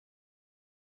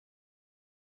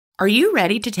Are you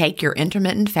ready to take your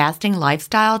intermittent fasting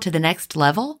lifestyle to the next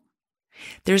level?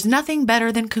 There's nothing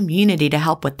better than community to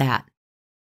help with that.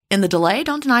 In the Delay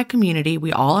Don't Deny community,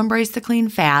 we all embrace the clean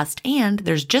fast, and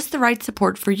there's just the right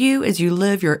support for you as you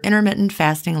live your intermittent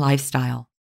fasting lifestyle.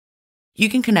 You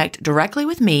can connect directly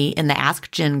with me in the Ask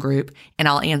Jen group, and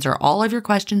I'll answer all of your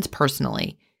questions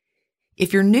personally.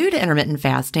 If you're new to intermittent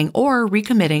fasting or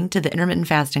recommitting to the intermittent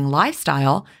fasting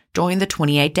lifestyle, join the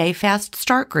 28-day Fast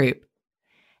Start group.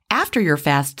 After your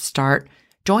fast start,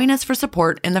 join us for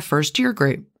support in the First Year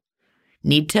group.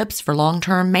 Need tips for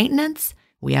long-term maintenance?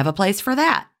 We have a place for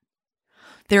that.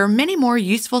 There are many more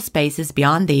useful spaces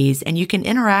beyond these, and you can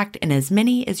interact in as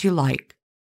many as you like.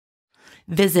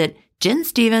 Visit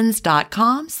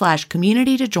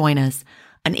jenstevens.com/community to join us.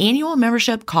 An annual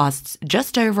membership costs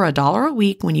just over $1 a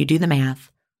week when you do the math.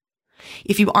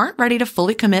 If you aren't ready to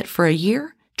fully commit for a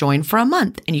year, join for a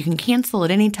month and you can cancel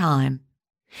at any time.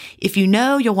 If you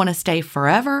know you'll want to stay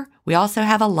forever, we also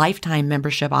have a lifetime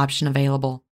membership option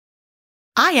available.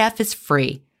 IF is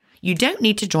free. You don't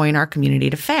need to join our community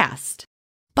to fast.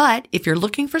 But if you're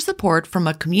looking for support from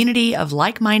a community of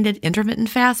like-minded intermittent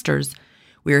fasters,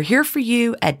 we're here for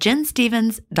you at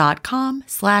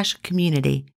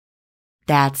jenstevens.com/community.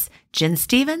 That's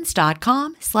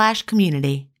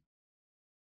jenstevens.com/community.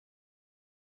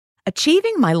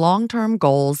 Achieving my long-term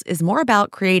goals is more about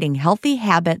creating healthy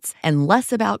habits and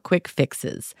less about quick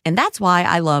fixes. And that's why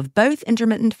I love both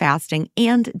intermittent fasting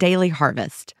and Daily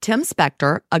Harvest. Tim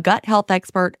Spector, a gut health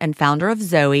expert and founder of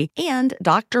Zoe, and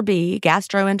Dr. B,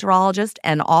 gastroenterologist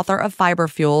and author of Fiber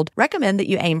Fueled, recommend that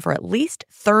you aim for at least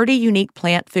 30 unique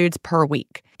plant foods per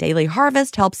week. Daily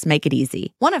Harvest helps make it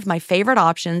easy. One of my favorite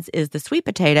options is the sweet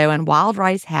potato and wild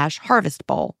rice hash harvest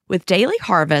bowl. With Daily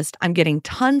Harvest, I'm getting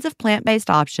tons of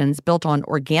plant-based options built on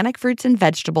organic fruits and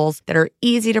vegetables that are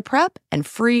easy to prep and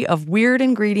free of weird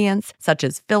ingredients such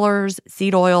as fillers,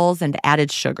 seed oils, and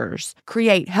added sugars.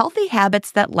 Create healthy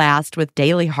habits that last with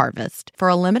Daily Harvest. For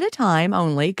a limited time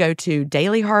only, go to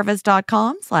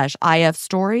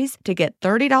dailyharvest.com/ifstories to get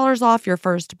 $30 off your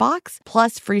first box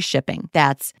plus free shipping.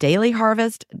 That's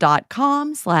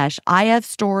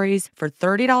dailyharvest.com/ifstories for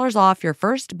 $30 off your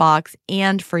first box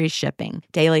and free shipping.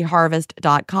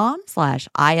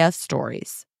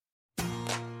 dailyharvest.com/ifstories.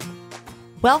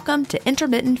 Welcome to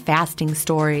Intermittent Fasting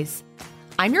Stories.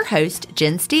 I'm your host,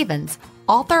 Jen Stevens,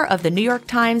 author of the New York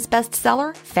Times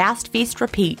bestseller, Fast, Feast,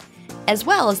 Repeat, as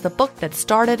well as the book that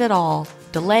started it all,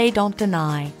 Delay Don't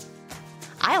Deny.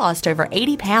 I lost over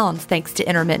 80 pounds thanks to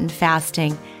intermittent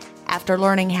fasting after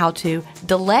learning how to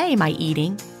delay my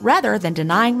eating rather than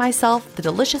denying myself the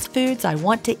delicious foods I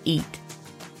want to eat.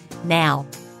 Now,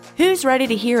 who's ready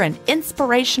to hear an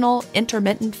inspirational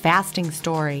intermittent fasting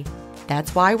story?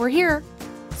 That's why we're here.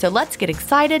 So let's get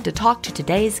excited to talk to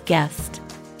today's guest.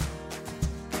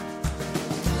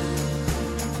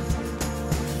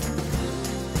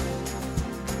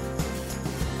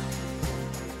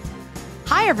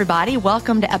 Hi, everybody.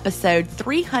 Welcome to episode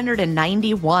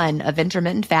 391 of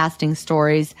Intermittent Fasting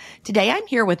Stories. Today, I'm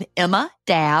here with Emma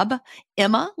Dabb.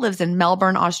 Emma lives in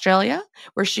Melbourne, Australia,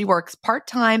 where she works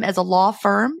part-time as a law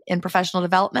firm in professional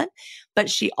development, but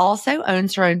she also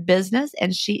owns her own business,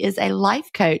 and she is a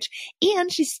life coach,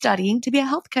 and she's studying to be a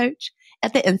health coach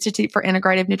at the Institute for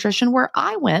Integrative Nutrition, where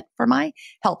I went for my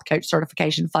health coach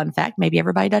certification. Fun fact, maybe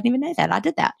everybody doesn't even know that. I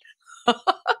did that.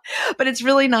 But it's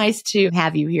really nice to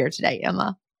have you here today,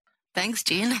 Emma. Thanks,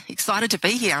 Jen. Excited to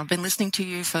be here. I've been listening to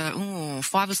you for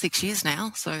 5 or 6 years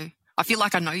now, so I feel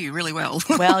like I know you really well.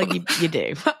 Well, you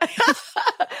do.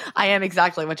 I am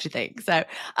exactly what you think. So,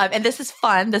 and this is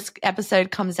fun. This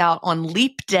episode comes out on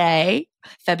Leap Day,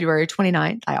 February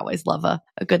 29th. I always love a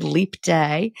good leap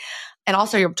day. And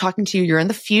also, you're in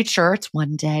the future. It's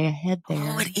one day ahead there.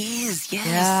 Oh, it is. Yes.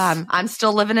 Yeah. I'm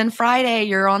still living in Friday.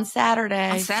 You're on Saturday.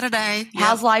 On Saturday.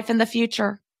 How's life in the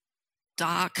future?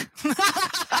 Dark.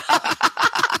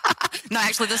 No,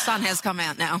 actually, the sun has come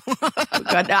out now.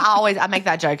 Good. I make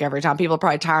that joke every time. People are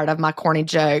probably tired of my corny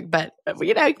joke, but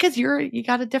because you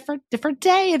got a different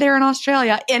day there in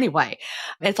Australia. Anyway,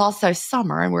 it's also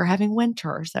summer and we're having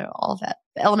winter, so all that.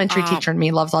 The elementary teacher in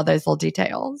me loves all those little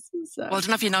details. So. Well, I don't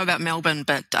know if you know about Melbourne,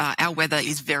 but our weather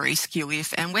is very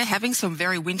skew-if, and we're having some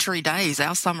very wintry days.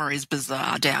 Our summer is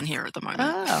bizarre down here at the moment.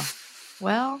 Oh.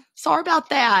 Well, sorry about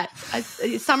that.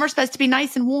 Summer's supposed to be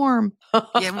nice and warm.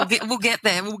 Yeah, we'll get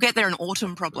there. We'll get there in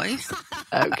autumn probably.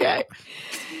 Okay.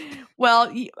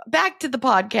 Well, back to the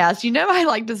podcast. I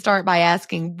like to start by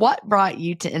asking what brought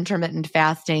you to intermittent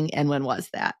fasting and when was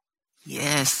that?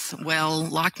 Yes. Well,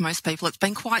 like most people, it's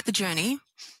been quite the journey.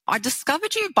 I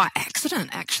discovered you by accident,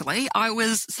 actually. I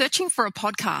was searching for a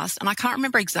podcast and I can't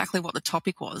remember exactly what the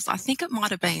topic was. I think it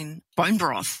might have been bone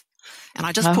broth. And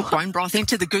I just put bone broth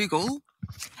into the Google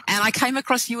and I came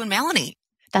across you and Melanie.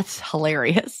 That's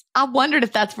hilarious. I wondered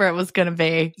if that's where it was going to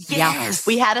be. Yes.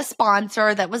 Yeah. We had a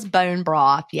sponsor that was bone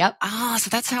broth. Yep. So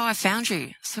that's how I found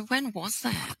you. So when was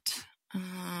that?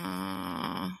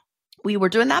 We were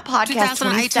doing that podcast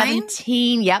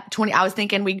 2017. Yep. I was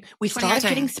thinking we started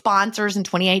getting sponsors in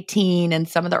 2018 and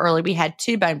some of the early, we had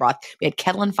 2 bone broth. We had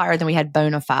Kettle and Fire, then we had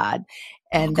Bonafide.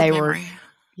 And they were,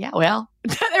 they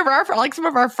were some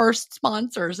of our first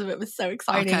sponsors. And it was so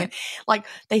exciting. Okay. And,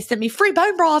 they sent me free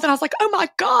bone broth and I was like, oh my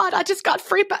God, I just got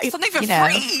free bone. Something for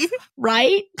free.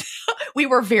 Right? We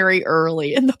were very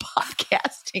early in the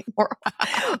podcasting world.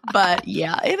 But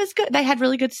yeah, it was good. They had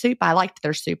really good soup. I liked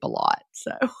their soup a lot.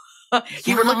 So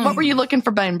what were you looking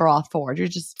for bone broth for?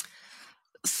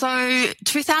 So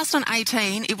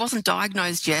 2018, it wasn't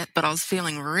diagnosed yet, but I was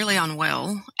feeling really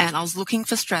unwell and I was looking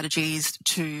for strategies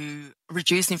to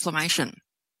reduce inflammation.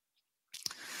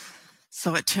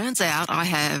 So it turns out I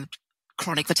have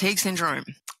chronic fatigue syndrome.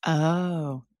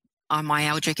 Oh. I'm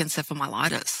myalgic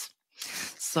encephalomyelitis.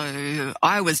 So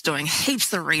I was doing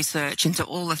heaps of research into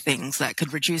all the things that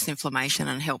could reduce inflammation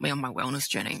and help me on my wellness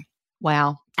journey.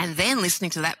 Wow. And then listening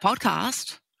to that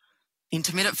podcast,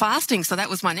 intermittent fasting. So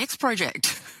that was my next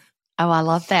project. Oh, I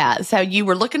love that. So you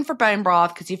were looking for bone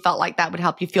broth because you felt like that would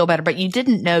help you feel better, but you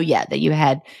didn't know yet that you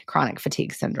had chronic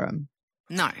fatigue syndrome.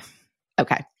 No.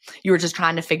 Okay. You were just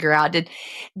trying to figure out,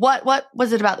 what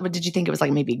was it about? Did you think it was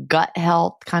maybe gut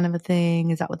health kind of a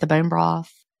thing? Is that what the bone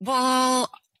broth? Well,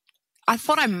 I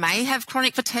thought I may have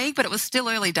chronic fatigue, but it was still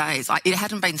early days. It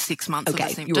hadn't been 6 months of the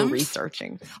symptoms. You were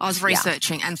researching. I was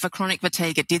researching, and for chronic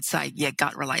fatigue, it did say,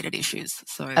 gut-related issues.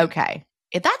 So okay.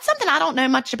 That's something I don't know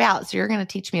much about, so you're going to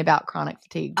teach me about chronic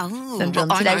fatigue syndrome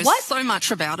today. I know so much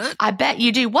about it. I bet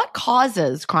you do. What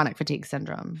causes chronic fatigue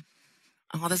syndrome?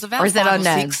 There's about 5 or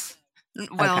 6.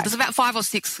 Well, there's about 5 or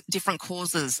 6 different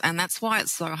causes, and that's why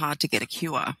it's so hard to get a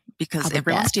cure because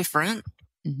everyone's different.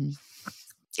 Mm-hmm.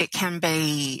 It can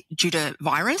be due to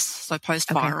virus, so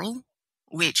post-viral,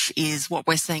 which is what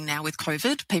we're seeing now with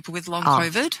COVID. People with long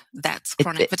COVID, that's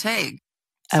chronic fatigue.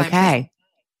 Okay.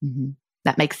 Mm-hmm.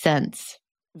 That makes sense.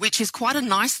 Which is quite a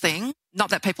nice thing. Not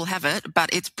that people have it,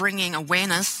 but it's bringing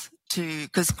awareness to,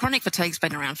 because chronic fatigue's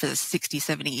been around for 60,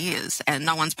 70 years and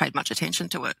no one's paid much attention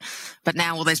to it. But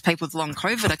now all these people with long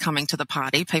COVID are coming to the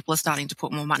party. People are starting to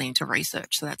put more money into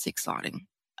research. So that's exciting.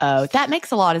 Oh, that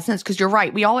makes a lot of sense because you're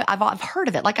right. I've heard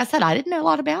of it. Like I said, I didn't know a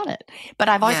lot about it, but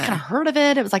I've always kind of heard of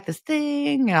it. It was like this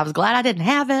thing, and I was glad I didn't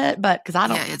have it. But because I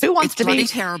don't, who wants to be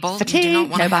terrible? Fatigued? You do not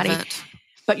want Nobody. to have it.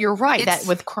 But you're right that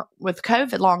with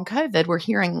COVID, long COVID, we're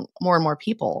hearing more and more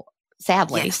people,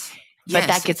 sadly. Yes. But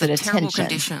that gets it's attention. Terrible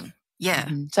condition. Yeah.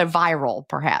 Mm-hmm. So viral,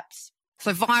 perhaps.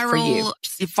 So viral, for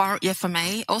you. Yeah, for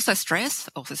me. Also stress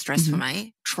for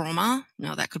me. Trauma,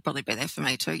 no, that could probably be there for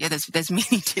me too. Yeah, there's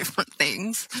many different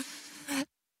things.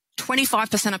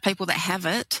 25% of people that have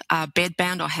it are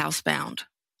bedbound or housebound.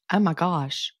 Oh my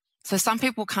gosh. So some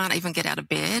people can't even get out of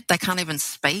bed. They can't even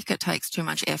speak. It takes too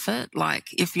much effort. Like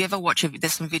if you ever watch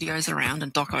there's some videos around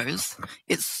and docos.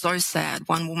 It's so sad.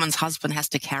 One woman's husband has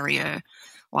to carry her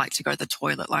to go to the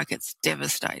toilet. Like it's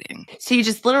devastating. So you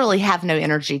just literally have no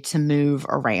energy to move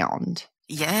around.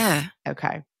 Yeah.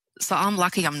 Okay. So I'm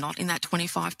lucky I'm not in that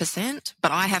 25%,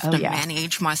 but I have to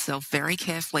manage myself very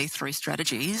carefully through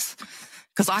strategies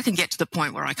because I can get to the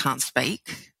point where I can't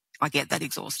speak. I get that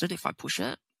exhausted if I push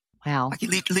it. Wow. Like you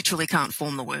literally can't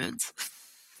form the words.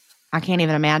 I can't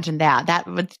even imagine that. That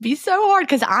would be so hard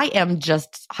because I am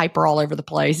just hyper all over the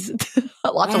place.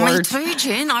 Lots of words. Me too,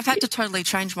 Jen. I've had to totally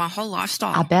change my whole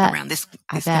lifestyle around this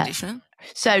condition.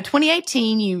 So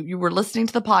 2018, you were listening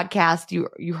to the podcast.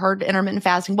 You heard intermittent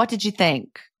fasting. What did you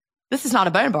think? This is not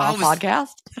a bone broth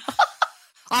podcast.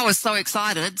 I was so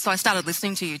excited. So I started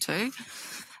listening to you too.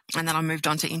 And then I moved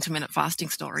on to intermittent fasting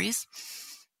stories.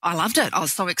 I loved it. I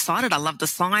was so excited. I loved the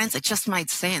science. It just made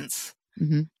sense.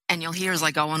 Mm-hmm. And you'll hear as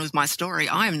I go on with my story,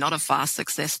 I am not a fast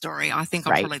success story. I think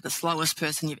I'm probably the slowest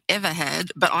person you've ever had,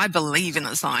 but I believe in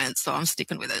the science, so I'm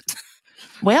sticking with it.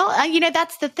 Well,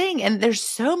 that's the thing. And there's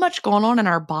so much going on in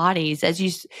our bodies as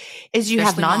you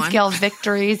have non-scale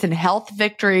victories and health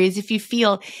victories. If you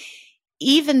feel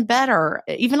even better,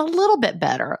 even a little bit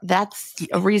better, that's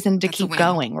a reason to keep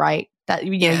going, right? That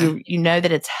you know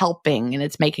that it's helping and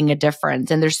it's making a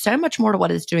difference. And there's so much more to what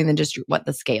it's doing than just what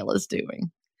the scale is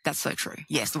doing. That's so true.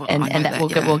 Yes. Well,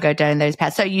 we'll go down those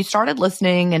paths. So you started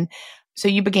listening, and so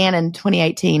you began in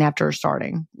 2018 after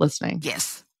starting listening.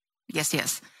 Yes.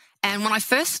 And when I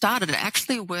first started, it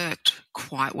actually worked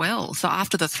quite well. So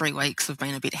after the 3 weeks of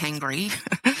being a bit hangry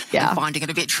and finding it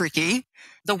a bit tricky,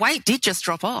 the weight did just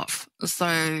drop off. So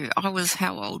I was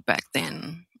how old back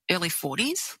then? Early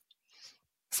 40s.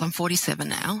 So I'm 47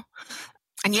 now.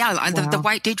 And the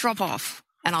weight did drop off.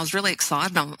 And I was really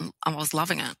excited. I was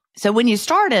loving it. So when you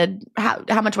started,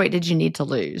 how much weight did you need to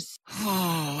lose?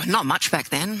 Oh, not much back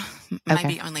then.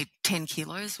 Maybe only 10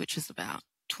 kilos, which is about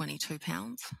 22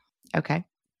 pounds. Okay.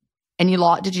 And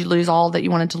did you lose all that you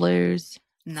wanted to lose?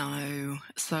 No.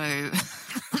 So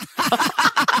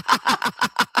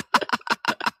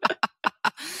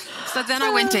so then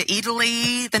I went to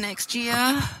Italy the next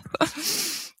year.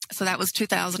 So that was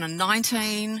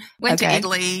 2019. Went to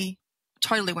Italy,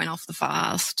 totally went off the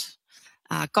fast.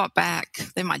 Got back.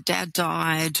 Then my dad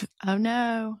died. Oh,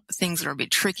 no. Things are a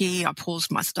bit tricky. I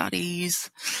paused my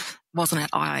studies. Wasn't at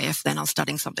IIF then. I was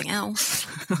studying something else.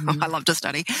 I love to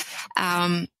study.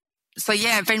 So,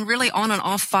 I've been really on and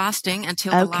off fasting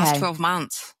until the last 12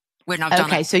 months when I've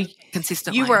done it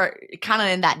consistently. You were kind of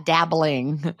in that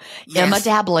dabbling. Yes. Emma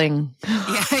dabbling.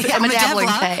 Yeah, Emma dabbling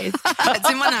phase. It's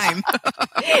in my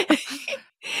name.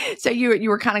 So you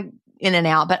were kind of in and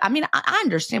out. But I mean, I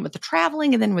understand with the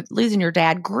traveling and then with losing your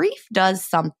dad, grief does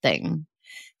something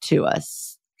to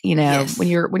us. You know, when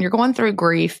you're going through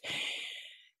grief,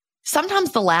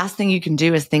 sometimes the last thing you can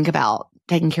do is think about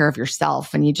taking care of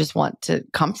yourself, and you just want to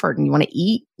comfort and you want to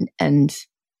eat, and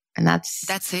that's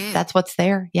it. That's what's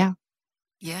there. Yeah.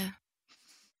 Yeah.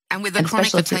 And with the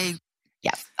chronic fatigue.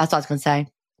 Yeah. That's what I was going to say.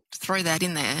 Throw that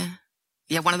in there.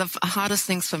 Yeah. One of the hardest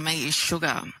things for me is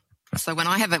sugar. So when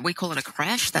I have it, we call it a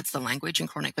crash. That's the language in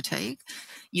chronic fatigue.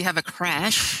 You have a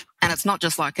crash, and it's not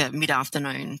just like a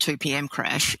mid-afternoon, 2 p.m.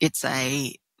 crash. It's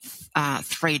a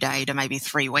 3-day to maybe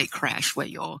 3-week crash where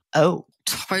you're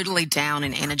totally down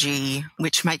in energy,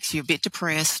 which makes you a bit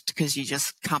depressed because you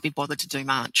just can't be bothered to do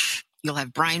much. You'll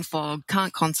have brain fog,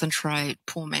 can't concentrate,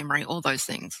 poor memory, all those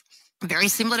things. Very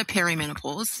similar to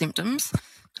perimenopause symptoms,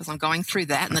 because I'm going through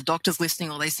that and the doctor's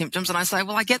listing all these symptoms, and I say,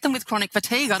 well, I get them with chronic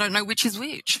fatigue. I don't know which is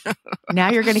which.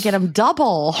 Now you're going to get them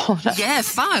double. Yeah,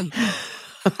 fun.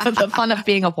 The fun of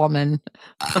being a woman.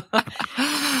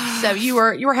 So you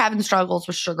were having struggles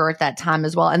with sugar at that time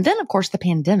as well. And then, of course, the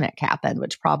pandemic happened,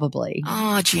 which probably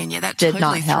that did totally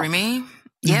not help. threw me.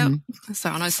 Yeah. Mm-hmm. So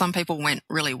I know some people went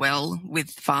really well with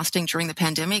fasting during the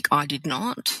pandemic. I did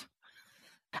not.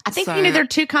 I think, there are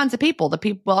two kinds of people. The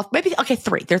people, three.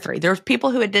 There are three. There's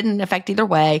people who it didn't affect either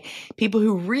way, people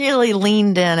who really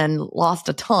leaned in and lost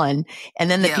a ton,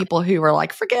 and then the people who were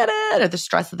like, forget it, or the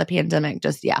stress of the pandemic,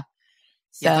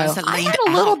 So I had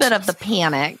a little bit of the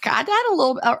panic. I had a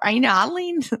little, I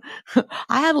leaned,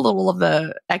 I had a little of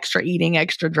the extra eating,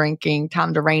 extra drinking,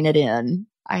 time to rein it in.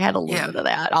 I had a little bit of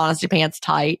that. Honesty pants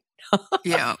tight.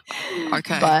 Yeah.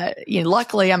 Okay. But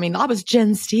luckily, I was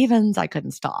Jen Stevens. I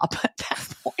couldn't stop at that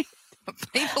point.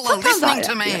 People are listening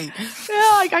to me.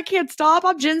 Yeah, I can't stop.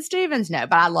 I'm Jen Stevens. No,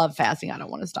 but I love fasting. I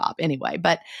don't want to stop anyway.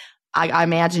 But I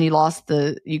imagine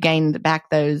you gained back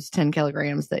those 10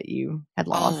 kilograms that you had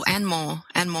lost. Oh, and more.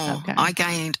 Okay. I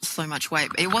gained so much weight.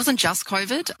 It wasn't just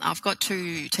COVID. I've got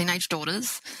 2 teenage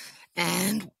daughters,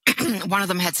 and one of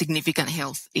them had significant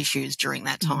health issues during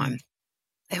that time.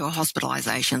 There were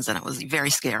hospitalizations, and it was very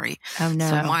scary. Oh, no.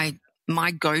 So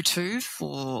my go-to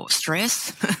for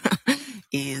stress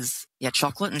is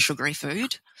chocolate and sugary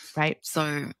food. Right.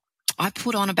 So I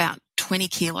put on about 20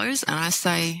 kilos, and I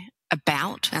say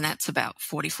and that's about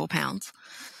 44 pounds,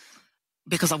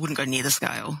 because I wouldn't go near the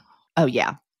scale. Oh,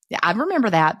 yeah. Yeah, I remember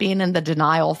that, being in the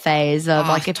denial phase of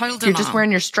if you're just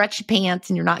wearing your stretchy pants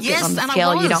and you're not getting on the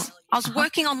scale, I was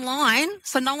working online,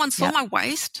 so no one saw my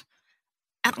waist.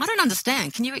 And I don't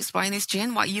understand. Can you explain this,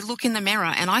 Jen? Why you look in the mirror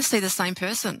and I see the same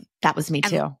person? That was me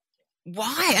too.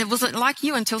 Why? And was it like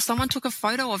you until someone took a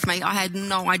photo of me? I had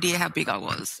no idea how big I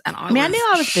was. And I knew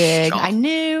I was big. Shocked. I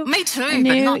knew. Me too. I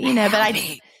knew, but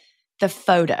not the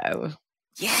photo.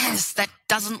 Yes, that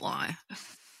doesn't lie.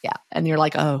 Yeah. And you're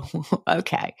like, oh,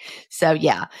 okay. So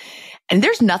yeah. And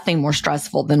there's nothing more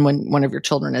stressful than when one of your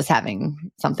children is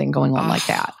having something going on like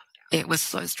that. It was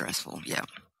so stressful. Yeah.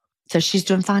 So she's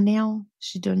doing fine now?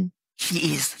 She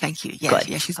is. Thank you. Yeah. Good.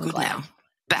 Yeah. She's good now.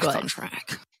 Back on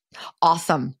track.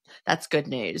 Awesome. That's good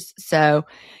news. So,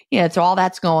 so all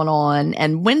that's going on.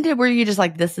 And when were you just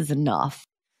like, this is enough?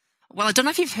 Well, I don't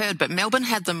know if you've heard, but Melbourne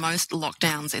had the most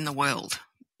lockdowns in the world.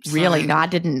 Really? No, I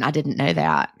didn't know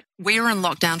that. We were in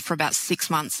lockdown for about 6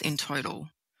 months in total.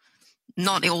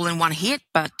 Not all in one hit,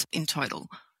 but in total.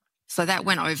 So that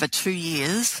went over 2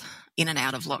 years in and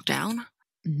out of lockdown.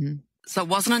 Mm-hmm. So it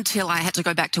wasn't until I had to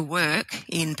go back to work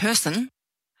in person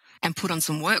and put on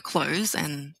some work clothes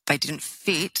and they didn't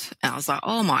fit. And I was like,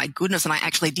 oh my goodness. And I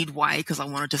actually did weigh because I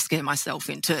wanted to scare myself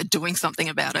into doing something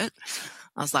about it.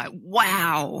 I was like,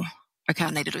 wow, okay, I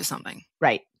need to do something.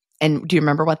 Right. And do you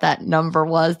remember what that number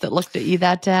was that looked at you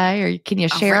that day? Or can you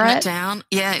share I've written it? it down.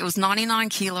 Yeah, it was 99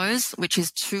 kilos, which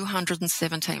is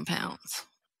 217 pounds.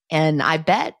 And I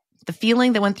bet the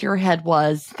feeling that went through your head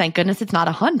was, thank goodness it's not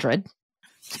 100.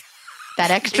 That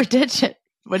extra digit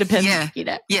would have been,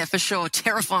 Yeah, for sure.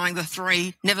 Terrifying, the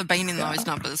 3. Never been in those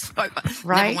numbers. Right.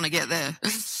 Never want to get there.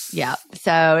 Yeah.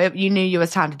 So you knew it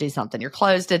was time to do something. Your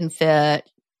clothes didn't fit.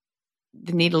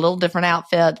 You need a little different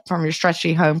outfit from your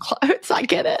stretchy home clothes. I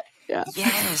get it. Yeah.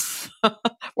 Yes.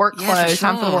 Work clothes. Sure.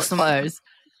 Time for the work clothes.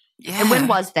 Yeah. And when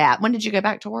was that? When did you go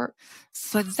back to work?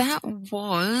 So that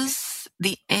was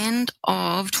the end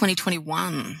of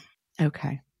 2021.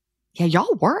 Okay. Yeah,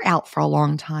 y'all were out for a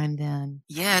long time then.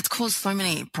 Yeah, it's caused so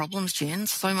many problems, Jen.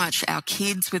 So much. Our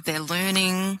kids with their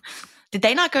learning. Did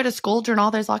they not go to school during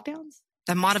all those lockdowns?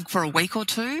 They might have for a week or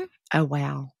 2. Oh,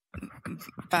 wow.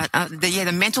 But the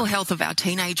mental health of our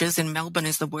teenagers in Melbourne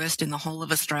is the worst in the whole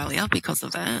of Australia because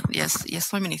of that. Yes,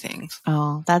 so many things.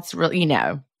 Oh, that's really,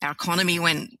 Our economy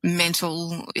went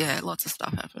mental. Yeah, lots of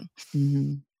stuff happened.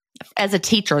 Mm-hmm. As a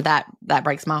teacher, that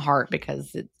breaks my heart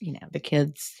because, the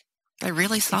kids, they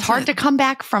really suffer. It's hard to come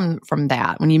back from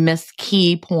that when you miss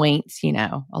key points,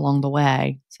 along the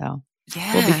way. So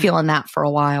we'll be feeling that for a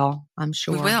while, I'm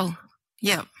sure. We will.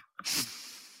 Yeah.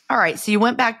 All right. So you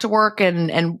went back to work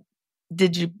and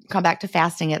did you come back to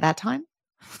fasting at that time?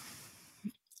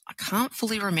 I can't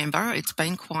fully remember. It's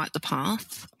been quite the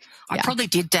path. I probably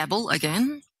did dabble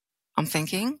again, I'm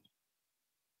thinking.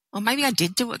 Or maybe I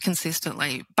did do it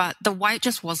consistently, but the weight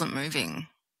just wasn't moving.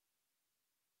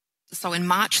 So in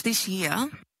March this year,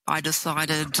 I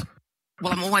decided,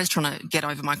 I'm always trying to get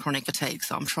over my chronic fatigue,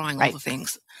 so I'm trying all the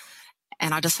things.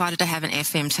 And I decided to have an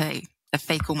FMT, a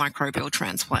fecal microbial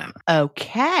transplant.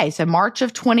 Okay. So March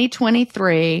of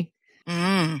 2023.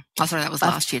 Oh, sorry, that was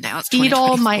last year now. It's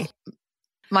fetal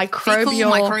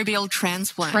microbial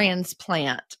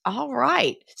transplant. All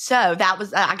right. So that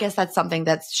was, I guess that's something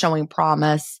that's showing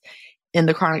promise in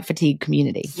the chronic fatigue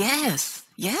community. Yes.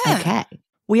 Yeah. Okay.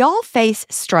 We all face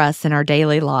stress in our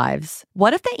daily lives.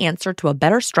 What if the answer to a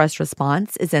better stress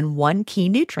response is in one key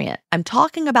nutrient? I'm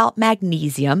talking about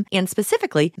magnesium, and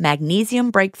specifically Magnesium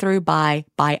Breakthrough by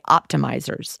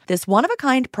Optimizers. This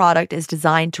one-of-a-kind product is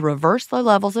designed to reverse low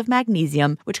levels of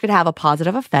magnesium, which could have a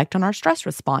positive effect on our stress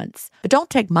response. But don't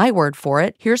take my word for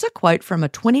it. Here's a quote from a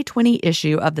 2020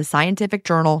 issue of the scientific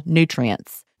journal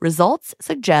Nutrients. Results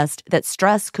suggest that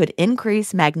stress could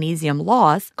increase magnesium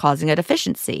loss, causing a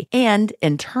deficiency, and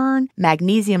in turn,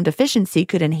 magnesium deficiency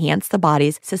could enhance the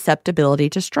body's susceptibility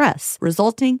to stress,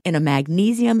 resulting in a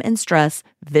magnesium and stress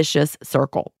vicious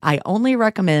circle. I only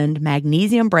recommend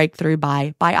Magnesium Breakthrough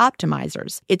by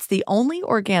Optimizers. It's the only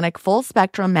organic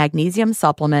full-spectrum magnesium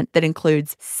supplement that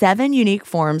includes 7 unique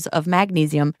forms of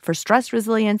magnesium for stress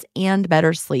resilience and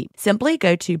better sleep. Simply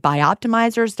go to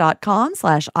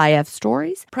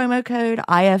bioptimizers.com/ifstories, promo code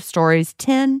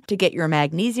IFStories10 to get your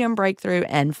Magnesium Breakthrough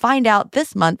and find out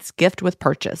this month's gift with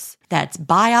purchase. That's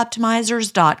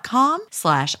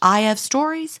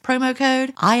bioptimizers.com/IFstories, promo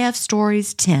code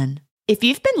IFStories10. If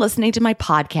you've been listening to my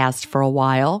podcast for a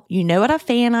while, you know what a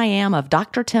fan I am of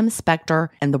Dr. Tim Spector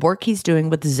and the work he's doing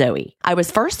with Zoe. I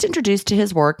was first introduced to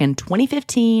his work in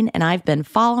 2015, and I've been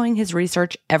following his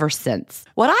research ever since.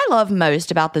 What I love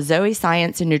most about the Zoe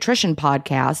Science and Nutrition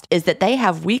podcast is that they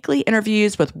have weekly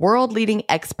interviews with world-leading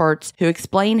experts who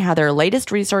explain how their latest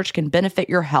research can benefit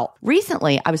your health.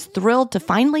 Recently, I was thrilled to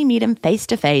finally meet him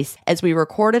face-to-face as we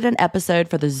recorded an episode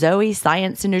for the Zoe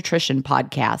Science and Nutrition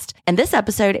podcast, and this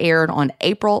episode aired on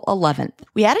April 11th.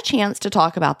 We had a chance to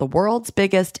talk about the world's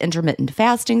biggest intermittent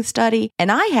fasting study,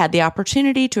 and I had the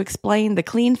opportunity to explain the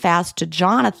clean fast to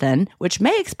Jonathan, which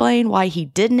may explain why he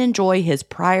didn't enjoy his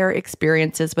prior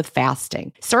experiences with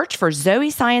fasting. Search for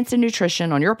Zoe Science and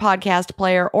Nutrition on your podcast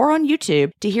player or on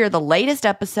YouTube to hear the latest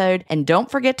episode, and don't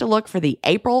forget to look for the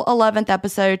April 11th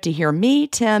episode to hear me,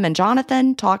 Tim, and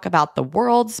Jonathan talk about the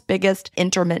world's biggest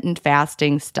intermittent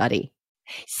fasting study.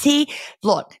 See,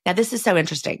 look, now this is so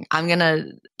interesting. I'm going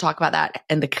to talk about that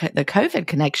and the COVID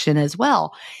connection as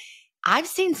well. I've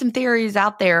seen some theories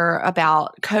out there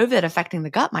about COVID affecting the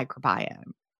gut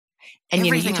microbiome. And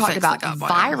you talked about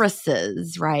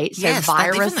viruses, right? Yes, so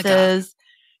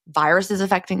viruses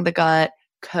affecting the gut,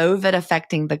 COVID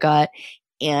affecting the gut.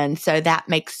 And so that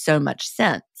makes so much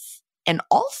sense. And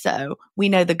also, we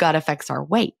know the gut affects our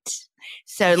weight.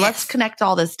 So let's connect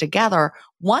all this together.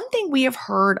 One thing we have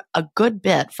heard a good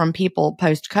bit from people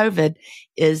post-COVID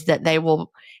is that they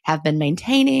will have been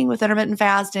maintaining with intermittent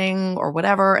fasting or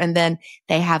whatever, and then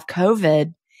they have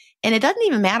COVID. And it doesn't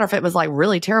even matter if it was like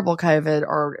really terrible COVID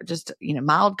or just,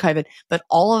 mild COVID, but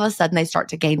all of a sudden they start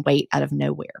to gain weight out of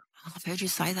nowhere. Oh, I've heard you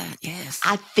say that. Yes.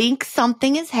 I think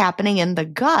something is happening in the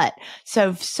gut.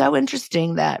 So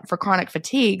interesting that for chronic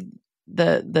fatigue,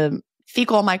 the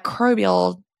fecal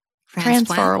microbial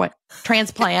transplant.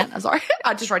 I'm sorry.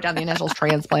 I just write down the initials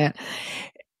transplant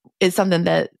is something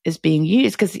that is being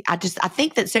used because I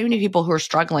think that so many people who are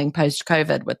struggling post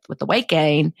COVID with the weight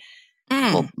gain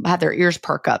will have their ears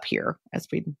perk up here as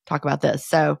we talk about this.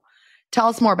 So tell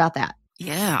us more about that.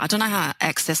 Yeah, I don't know how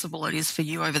accessible it is for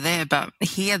you over there, but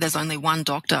here there's only one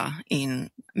doctor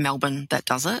in Melbourne that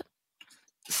does it.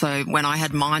 So when I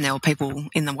had mine, there were people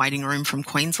in the waiting room from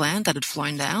Queensland that had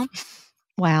flown down.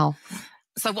 Wow.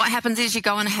 So what happens is you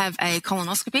go and have a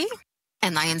colonoscopy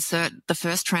and they insert the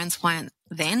first transplant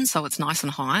then, so it's nice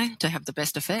and high to have the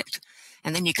best effect.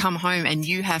 And then you come home and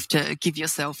you have to give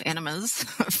yourself enemas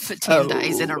for 10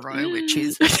 days in a row, which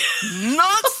is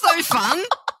not so fun.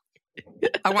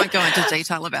 I won't go into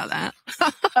detail about that.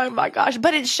 Oh my gosh.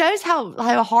 But it shows how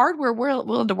hard we're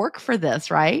willing to work for this,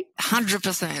 right?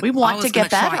 100%. We want to get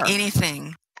better. Try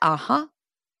anything. Uh-huh.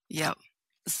 Yep.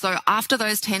 So after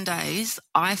those 10 days,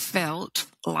 I felt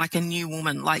like a new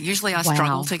woman. Like usually I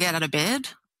struggle to get out of bed.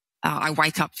 I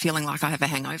wake up feeling like I have a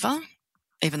hangover,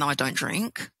 even though I don't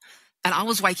drink. And I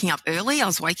was waking up early. I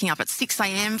was waking up at 6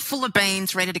 a.m., full of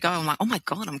beans, ready to go. I'm like, oh my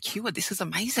God, I'm cured. This is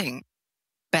amazing.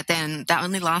 But then that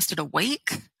only lasted a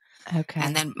week. Okay.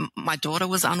 And then my daughter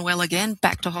was unwell again,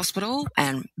 back to hospital,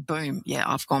 and boom, yeah,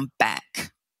 I've gone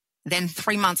back. Then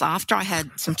 3 months after, I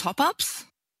had some top-ups.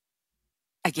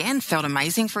 Again, felt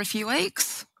amazing for a few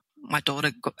weeks. My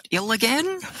daughter got ill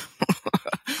again.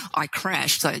 I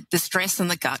crashed. So the stress and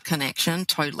the gut connection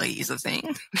totally is a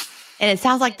thing. And it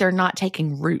sounds like they're not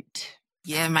taking root.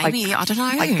 Yeah, maybe. I don't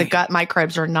know. Like the gut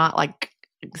microbes are not like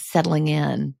settling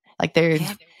in. Like they're,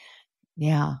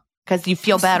 yeah. Because you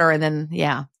feel better and then,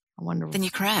 I wonder. Then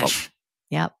you crash.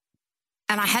 Yep.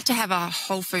 And I had to have a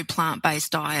whole food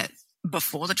plant-based diet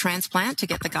before the transplant to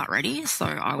get the gut ready. So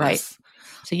I was. Right.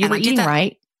 So you were eating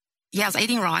right. Yeah, I was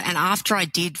eating right. And after I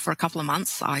did for a couple of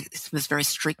months, I was very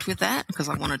strict with that because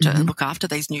I wanted to look after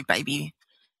these new baby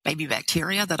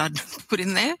bacteria that I'd put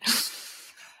in there.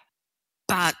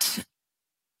 But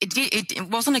it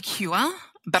wasn't a cure,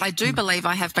 but I do believe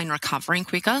I have been recovering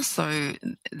quicker. So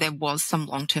there was some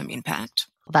long-term impact.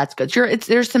 Well, that's good.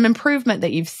 There's some improvement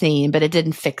that you've seen, but it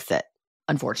didn't fix it,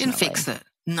 unfortunately. Didn't fix it.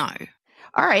 No.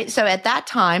 All right. So at that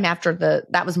time,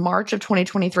 that was March of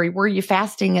 2023, were you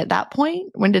fasting at that point?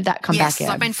 When did that come back in?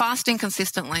 Yes, I've been fasting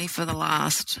consistently for the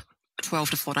last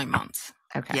 12 to 14 months.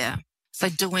 Okay. Yeah. So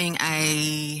doing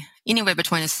anywhere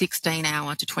between a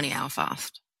 16-hour to 20-hour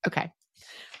fast. Okay.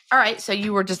 All right. So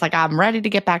you were just like, I'm ready to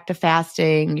get back to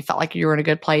fasting. You felt like you were in a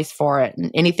good place for it. And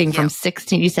anything from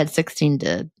 16, you said 16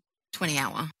 to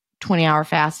 20-hour. 20-hour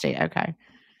fasting. Okay.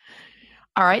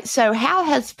 All right. So how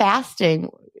has fasting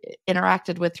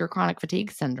interacted with your chronic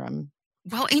fatigue syndrome?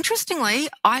 Well, interestingly,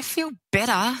 I feel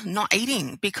better not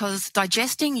eating because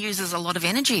digesting uses a lot of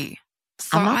energy.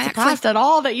 So I'm not surprised at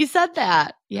all that you said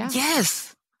that. Yeah.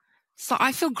 Yes. So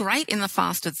I feel great in the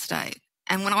fasted state.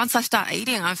 And once I start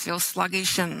eating, I feel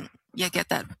sluggish and get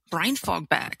that brain fog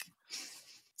back.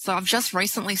 So I've just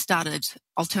recently started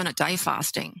alternate day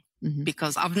fasting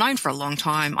because I've known for a long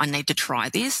time I need to try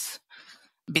this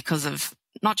because of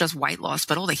not just weight loss,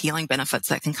 but all the healing benefits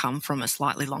that can come from a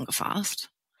slightly longer fast.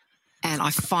 And I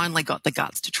finally got the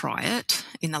guts to try it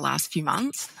in the last few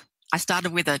months. I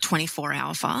started with a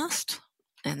 24-hour fast.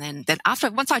 And then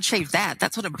once I achieved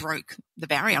that sort of broke the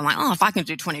barrier. I'm like, if I can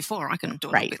do 24, I can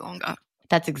do it a bit longer.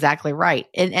 That's exactly right.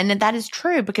 And that is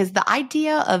true because the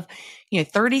idea of,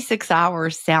 36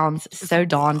 hours sounds so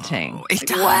daunting. Oh, it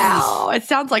does. Wow. It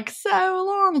sounds like so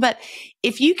long. But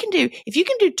if you can do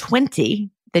 20,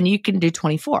 then you can do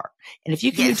 24. And if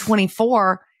you can do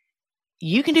 24,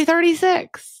 you can do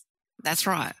 36. That's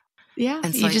right. Yeah.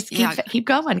 And so, you just keep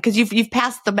going because you've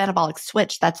passed the metabolic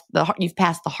switch. You've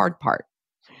passed the hard part.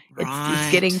 Right.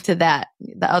 It's getting to the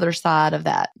other side of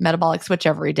that metabolic switch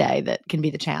every day that can be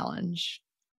the challenge.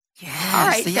 Yeah. All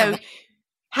right. So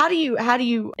how do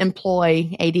you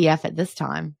employ ADF at this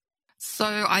time? So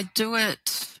I do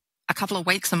it a couple of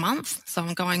weeks a month. So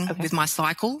I'm going with my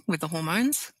cycle with the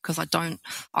hormones because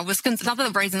another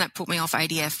reason that put me off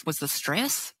ADF was the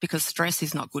stress because stress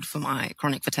is not good for my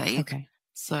chronic fatigue. Okay.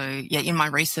 So in my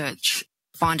research,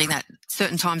 finding that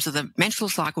certain times of the menstrual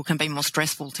cycle can be more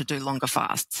stressful to do longer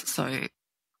fasts. So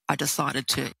I decided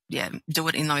to, do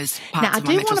it in those parts of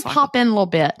my menstrual cycle. Now, I do want to pop in a little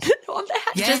bit on that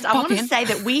I want to say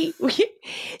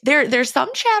that there's some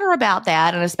chatter about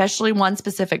that, and especially one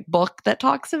specific book that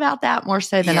talks about that more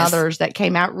so than others that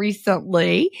came out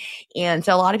recently. And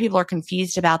so a lot of people are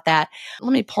confused about that.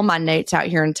 Let me pull my notes out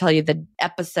here and tell you the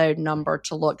episode number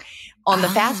to look on the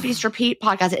Fast Feast Repeat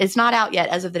podcast. It's not out yet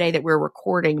as of the day that we're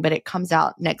recording, but it comes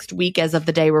out next week as of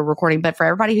the day we're recording. But for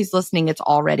everybody who's listening, it's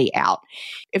already out.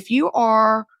 If you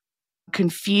are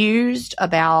confused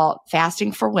about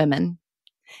fasting for women,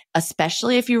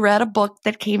 especially if you read a book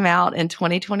that came out in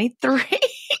 2023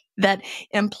 that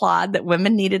implied that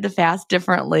women needed to fast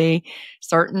differently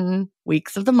certain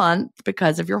weeks of the month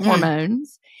because of your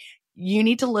hormones, you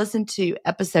need to listen to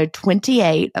episode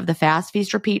 28 of the Fast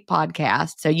Feast Repeat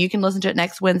podcast. So you can listen to it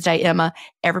next Wednesday, Emma.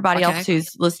 Everybody else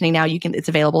who's listening now, it's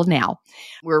available now.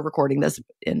 We're recording this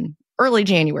in early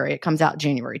January. It comes out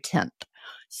January 10th.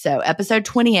 So episode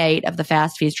 28 of the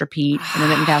Fast Feast Repeat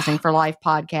Intermittent Fasting for Life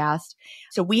podcast.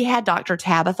 So we had Dr.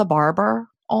 Tabitha Barber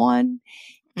on,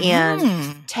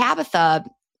 and Tabitha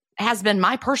has been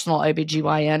my personal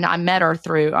OBGYN. I met her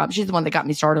through, she's the one that got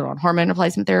me started on hormone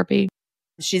replacement therapy.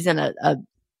 She's in a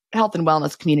health and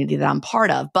wellness community that I'm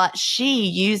part of, but she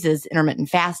uses intermittent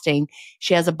fasting.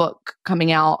 She has a book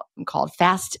coming out called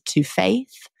Fast to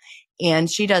Faith.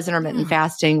 And she does intermittent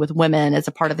fasting with women as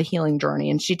a part of the healing journey.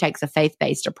 And she takes a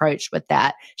faith-based approach with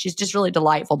that. She's just really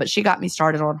delightful. But she got me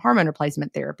started on hormone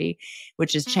replacement therapy,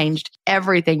 which has changed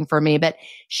everything for me. But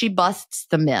she busts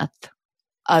the myth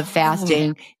of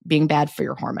fasting being bad for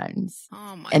your hormones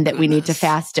and that we need to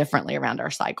fast differently around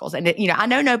our cycles. And, I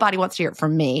know nobody wants to hear it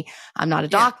from me. I'm not a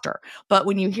doctor. But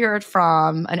when you hear it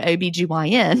from an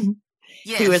OBGYN,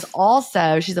 who is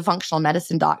also, she's a functional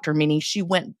medicine doctor, meaning she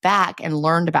went back and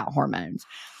learned about hormones.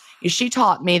 She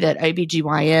taught me that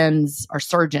OBGYNs are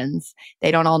surgeons.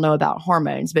 They don't all know about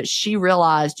hormones, but she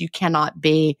realized you cannot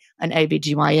be an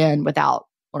OBGYN without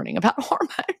learning about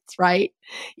hormones, right?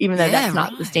 Even though that's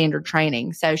not the standard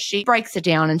training. So she breaks it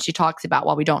down and she talks about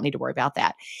why we don't need to worry about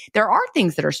that. There are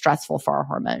things that are stressful for our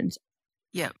hormones.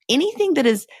 Yeah. Anything that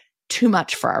is too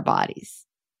much for our bodies.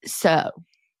 So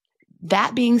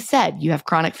that being said, you have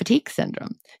chronic fatigue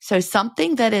syndrome. So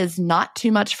something that is not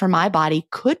too much for my body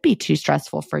could be too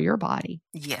stressful for your body.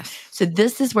 Yes. So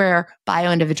this is where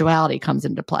bioindividuality comes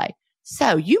into play.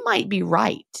 So you might be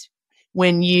right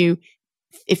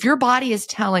if your body is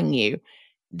telling you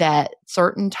that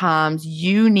certain times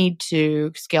you need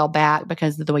to scale back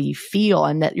because of the way you feel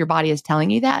and that your body is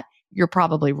telling you that, you're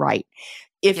probably right.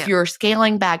 If you're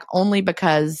scaling back only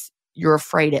because you're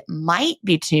afraid it might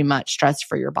be too much stress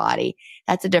for your body,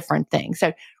 that's a different thing.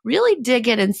 So really dig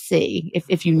in and see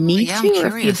if you need to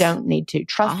or if you don't need to.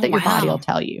 Trust that your body will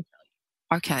tell you.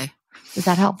 Okay. Is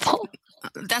that helpful?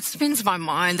 That spins my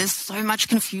mind. There's so much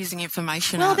confusing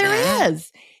information out there. There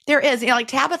is. There is. Like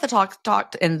Tabitha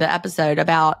talked in the episode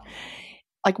about,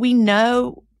 like, we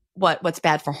know what's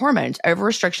bad for hormones,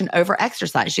 over-restriction,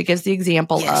 over-exercise. She gives the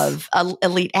example of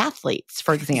elite athletes,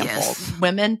 for example.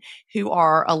 Women who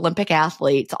are Olympic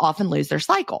athletes often lose their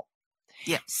cycle.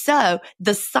 Yeah. So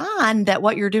the sign that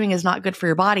what you're doing is not good for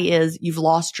your body is you've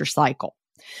lost your cycle.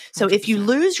 So 100%. If you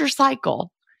lose your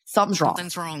cycle, something's wrong.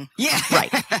 Something's wrong. Yeah.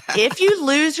 Right. If you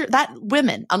lose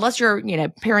women, unless you're,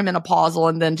 perimenopausal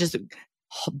and then just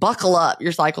buckle up,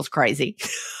 your cycle's crazy.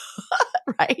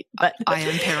 Right. But I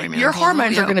am perimenopausal. Your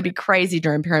hormones are going to be crazy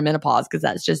during perimenopause because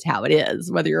that's just how it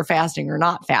is. Whether you're fasting or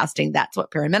not fasting, that's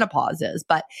what perimenopause is.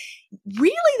 But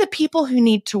really the people who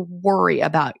need to worry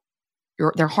about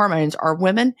their hormones are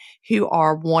women who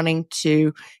are wanting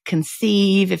to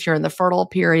conceive. If you're in the fertile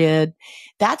period,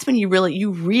 that's when you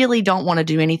really don't want to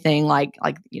do anything like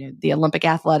the Olympic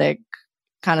athletic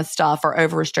kind of stuff or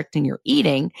over restricting your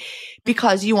eating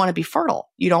because you want to be fertile.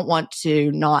 You don't want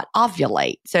to not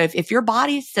ovulate. So if your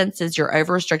body senses you're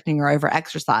over restricting or over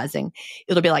exercising,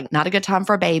 it'll be like, not a good time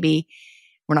for a baby.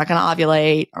 We're not going to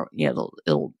ovulate, or,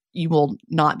 you will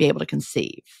not be able to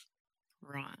conceive.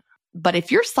 Right. But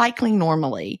if you're cycling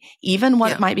normally, even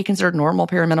what might be considered normal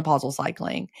perimenopausal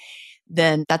cycling,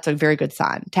 then that's a very good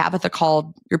sign. Tabitha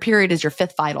called your period is your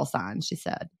fifth vital sign, she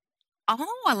said.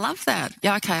 Oh, I love that.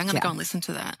 Yeah, okay. I'm going to go and listen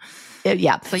to that.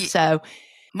 So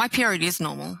my period is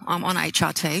normal. I'm on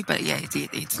HRT, but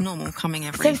it's normal coming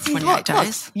every 28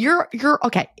 days. You're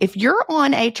okay. If you're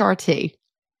on HRT,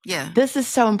 this is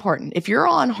so important. If you're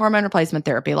on hormone replacement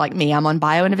therapy, like me, I'm on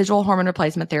bioindividual hormone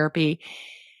replacement therapy.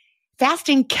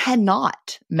 Fasting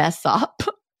cannot mess up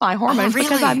my hormones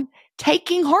because I'm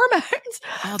taking hormones.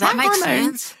 Oh, that makes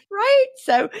sense. Right?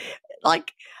 So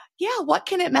Yeah, what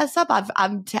can it mess up?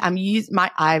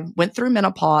 I went through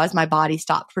menopause. My body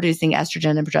stopped producing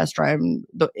estrogen and progesterone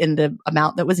in the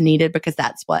amount that was needed because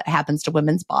that's what happens to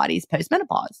women's bodies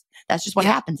post-menopause. That's just what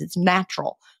happens. It's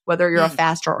natural. Whether you're a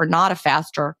faster or not a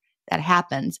faster, that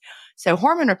happens. So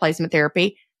hormone replacement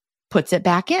therapy puts it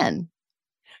back in.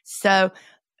 So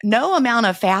no amount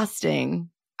of fasting.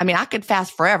 I mean, I could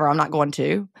fast forever. I'm not going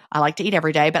to. I like to eat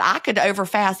every day, but I could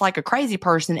overfast like a crazy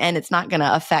person and it's not going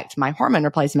to affect my hormone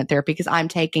replacement therapy because I'm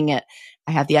taking it.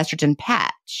 I have the estrogen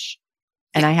patch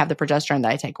and I have the progesterone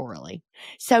that I take orally.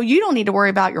 So you don't need to worry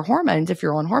about your hormones if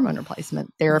you're on hormone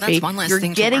replacement therapy. That's one less you're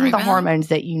thing getting to worry the about. Hormones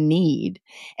that you need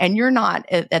and you're not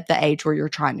at the age where you're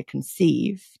trying to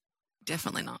conceive.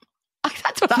 Definitely not.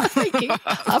 That's what I'm thinking.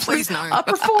 Please no.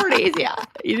 Upper 40s. Yeah.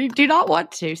 You do not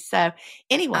want to. So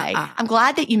anyway, I'm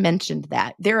glad that you mentioned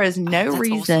that. There is no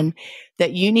reason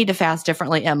that you need to fast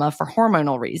differently, Emma, for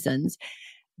hormonal reasons.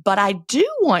 But I do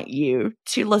want you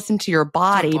to listen to your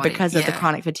body because of the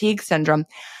chronic fatigue syndrome.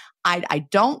 I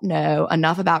don't know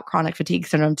enough about chronic fatigue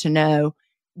syndrome to know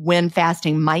when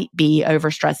fasting might be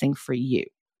overstressing for you.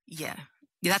 Yeah.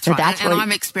 That's right. And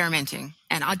I'm experimenting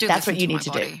and I do that's listen what you to need my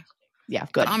to body. do. Yeah,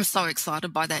 good. But I'm so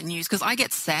excited by that news because I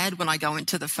get sad when I go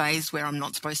into the phase where I'm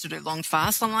not supposed to do long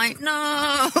fasts. I'm like,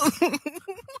 no.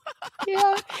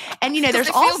 Yeah. And there's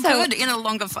feel also good in a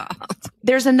longer fast.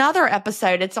 There's another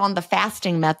episode. It's on the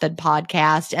Fasting Method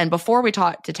podcast. And before we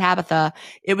talked to Tabitha,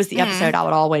 it was the episode I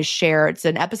would always share. It's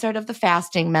an episode of the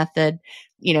Fasting Method,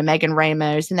 Megan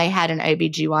Ramos, and they had an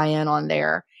OBGYN on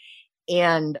there.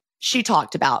 And she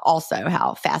talked about also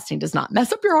how fasting does not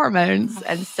mess up your hormones.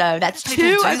 And so that's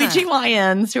two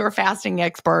OBGYNs who are fasting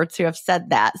experts who have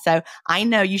said that. So I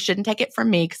know you shouldn't take it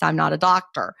from me because I'm not a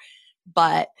doctor.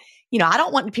 But, I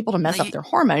don't want people to mess up their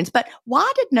hormones. But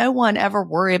why did no one ever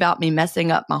worry about me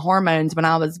messing up my hormones when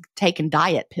I was taking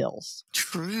diet pills?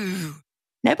 True.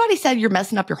 Nobody said you're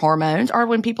messing up your hormones, or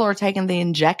when people are taking the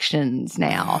injections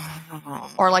now,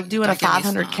 or like doing a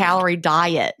 500 calorie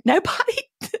diet.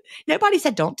 Nobody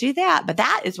said don't do that, but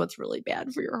that is what's really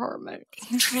bad for your hormones.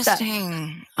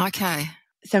 Interesting. Okay.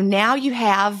 So now you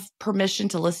have permission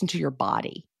to listen to your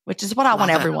body, which is what I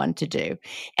want everyone to do.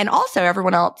 And also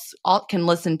everyone else can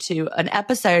listen to an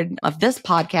episode of this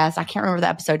podcast. I can't remember the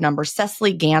episode number.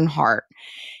 Cecily Ganhart,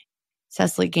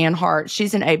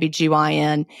 she's an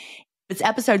OBGYN. It's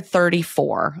episode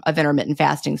 34 of Intermittent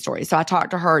Fasting Stories. So I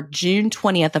talked to her June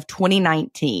 20th of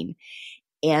 2019.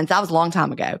 And that was a long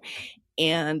time ago.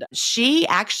 And she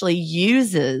actually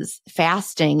uses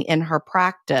fasting in her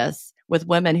practice with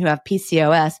women who have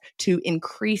PCOS to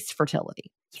increase fertility.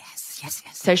 Yes.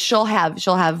 So she'll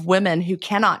have women who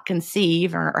cannot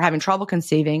conceive or are having trouble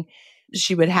conceiving.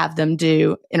 She would have them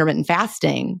do intermittent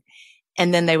fasting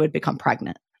and then they would become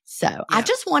pregnant. So I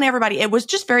just want everybody, it was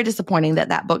just very disappointing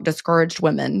that book discouraged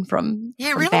women from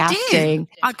really fasting. Did.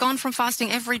 I'd gone from fasting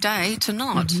every day to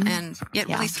not, and it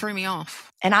really threw me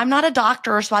off. And I'm not a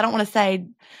doctor, so I don't want to say,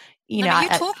 you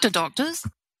talk to doctors.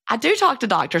 I do talk to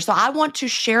doctors. So I want to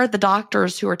share the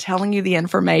doctors who are telling you the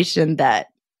information that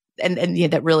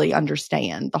that really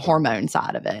understand the hormone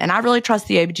side of it. And I really trust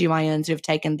the OBGYNs who have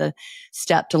taken the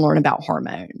step to learn about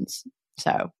hormones.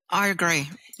 So I agree.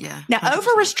 Yeah. Now, 100%.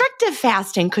 Over-restrictive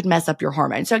fasting could mess up your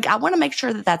hormones. So I want to make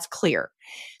sure that that's clear.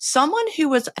 Someone who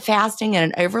was fasting in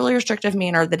an overly restrictive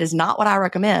manner that is not what I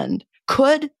recommend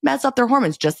could mess up their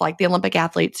hormones, just like the Olympic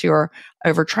athletes who are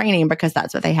overtraining because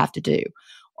that's what they have to do.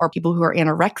 Or people who are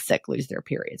anorexic lose their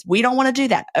periods. We don't want to do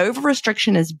that.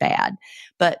 Over-restriction is bad.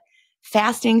 But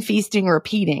fasting, feasting,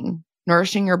 repeating,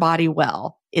 nourishing your body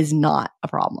well is not a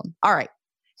problem. All right.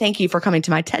 Thank you for coming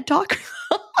to my TED Talk.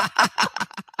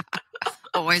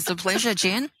 Always a pleasure,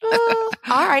 Jen.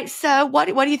 All right. So what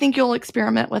do you think you'll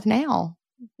experiment with now?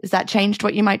 Has that changed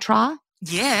what you might try?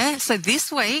 Yeah. So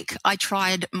this week I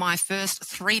tried my first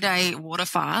 3-day water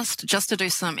fast just to do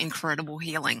some incredible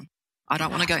healing. I don't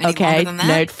want to go any longer than that.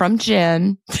 Note from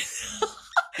Jen.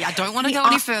 Yeah, I don't want to go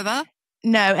any further.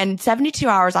 No, and 72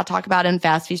 hours I talk about in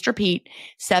Fast, Feast, Repeat.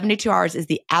 72 hours is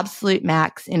the absolute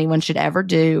max anyone should ever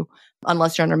do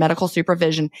unless you're under medical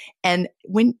supervision. And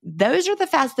when those are the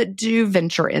fasts that do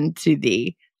venture into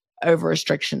the over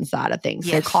restriction side of things.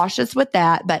 Yes. So cautious with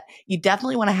that, but you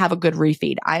definitely want to have a good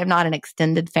refeed. I am not an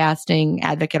extended fasting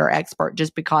advocate or expert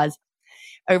just because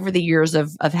over the years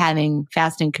of having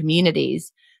fasting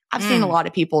communities, I've seen a lot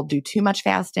of people do too much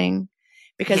fasting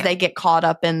because they get caught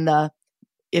up in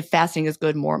if fasting is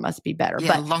good, more must be better.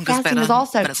 Yeah, but fasting is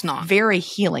also very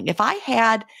healing. If I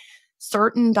had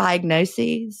certain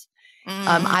diagnoses,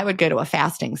 I would go to a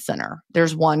fasting center.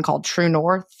 There's one called True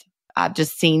North. I've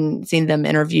just seen them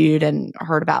interviewed and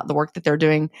heard about the work that they're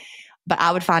doing. but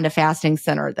I would find a fasting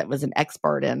center that was an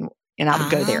expert in, and I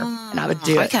would go there and I would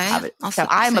do it. So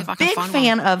I'm a big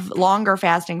fan of longer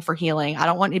fasting for healing. I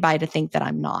don't want anybody to think that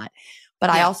I'm not, but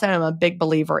I also am a big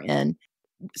believer in,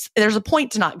 there's a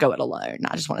point to not go it alone.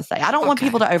 I just want to say, I don't want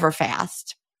people to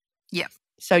overfast. Yeah.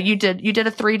 So you did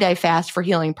a 3-day fast for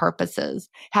healing purposes.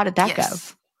 How did that go?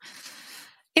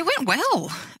 It went well.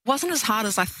 It wasn't as hard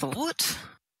as I thought.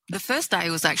 The first day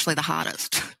was actually the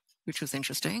hardest, which was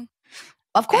interesting.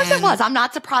 Of course it was. I'm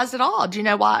not surprised at all. Do you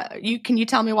know why? Can you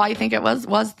tell me why you think it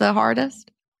was the hardest?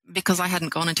 Because I hadn't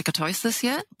gone into ketosis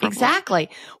yet. Probably. Exactly.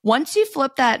 Once you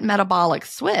flip that metabolic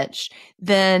switch,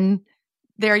 then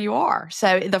there you are.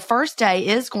 So the first day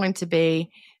is going to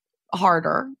be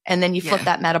harder, and then you flip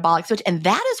that metabolic switch, and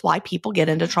that is why people get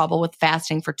into trouble with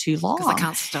fasting for too long. Because they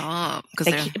can't stop.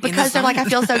 Because they're like, I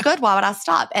feel so good. Why would I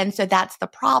stop? And so that's the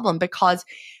problem, because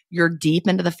you're deep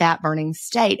into the fat burning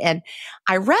state. And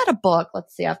I read a book.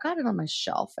 Let's see. I've got it on my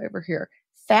shelf over here.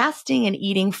 Fasting and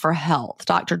Eating for Health,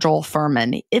 Dr. Joel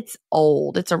Fuhrman. It's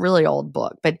old. It's a really old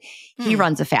book, but he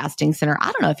runs a fasting center. I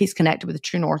don't know if he's connected with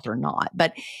True North or not,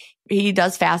 but he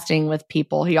does fasting with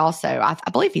people. He also, I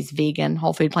believe he's vegan,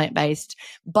 whole food, plant-based,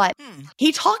 but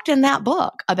he talked in that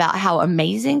book about how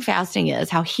amazing fasting is,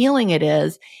 how healing it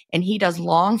is. And he does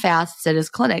long fasts at his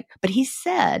clinic, but he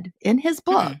said in his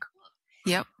book,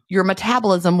 your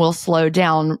metabolism will slow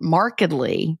down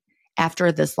markedly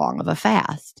after this long of a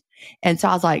fast. And so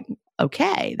I was like,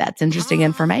 okay, that's interesting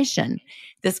information.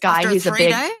 This guy, he's a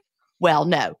big, well,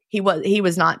 no, he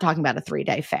was not talking about a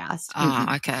 3-day fast.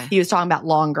 Okay. He was talking about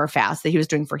longer fasts that he was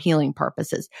doing for healing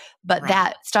purposes. But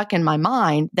that stuck in my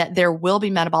mind that there will be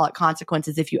metabolic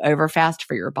consequences if you overfast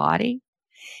for your body,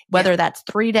 whether that's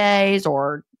 3 days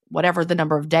or whatever the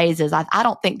number of days is. I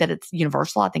don't think that it's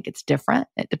universal. I think it's different.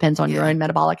 It depends on your own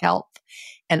metabolic health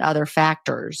and other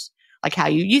factors, like how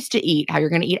you used to eat, how you're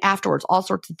going to eat afterwards, all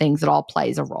sorts of things that all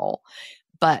plays a role.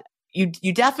 But you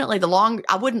definitely,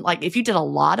 I wouldn't, like, if you did a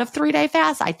lot of 3-day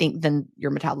fasts, I think then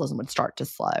your metabolism would start to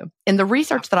slow. In the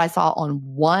research that I saw on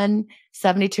one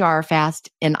 72-hour fast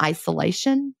in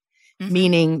isolation,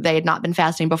 meaning they had not been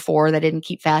fasting before, they didn't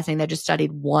keep fasting, they just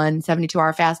studied one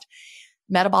 72-hour fast,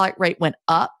 metabolic rate went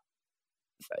up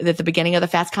at the beginning of the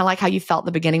fast, kind of like how you felt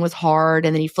the beginning was hard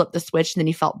and then you flipped the switch and then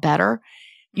you felt better.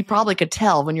 You probably could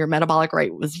tell when your metabolic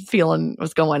rate was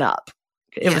going up.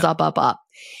 It was up.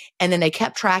 And then they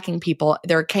kept tracking people.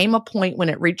 There came a point when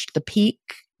it reached the peak,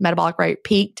 metabolic rate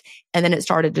peaked, and then it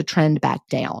started to trend back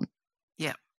down.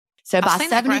 Yeah. So by I've seen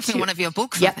 72, in one of your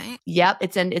books, yep, I think. Yep,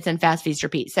 it's in Fast Feast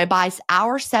Repeat. So by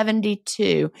hour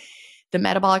 72, the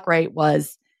metabolic rate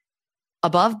was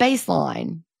above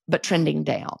baseline, but trending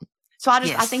down. So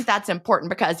I think that's important,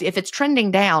 because if it's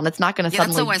trending down, it's not going to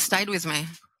suddenly that's always stayed with me.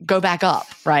 Go back up,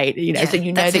 right? So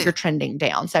you know that you're trending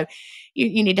down. So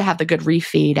you need to have the good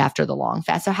refeed after the long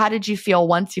fast. So how did you feel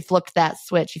once you flipped that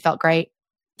switch? You felt great?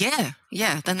 Yeah.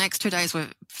 The next 2 days were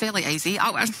fairly easy.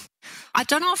 I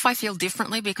don't know if I feel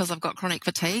differently because I've got chronic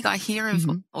fatigue. I hear of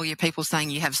all your people saying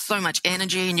you have so much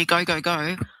energy and you go, go,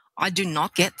 go. I do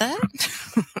not get that.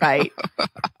 Right.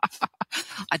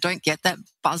 I don't get that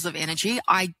buzz of energy.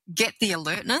 I get the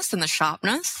alertness and the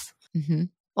sharpness.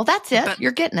 Well, that's it.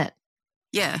 You're getting it.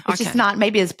 Yeah. It's just not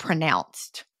maybe as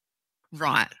pronounced.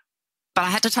 Right. But I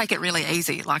had to take it really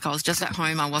easy. Like, I was just at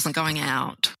home. I wasn't going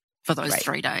out for those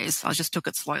 3 days. I just took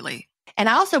it slowly. And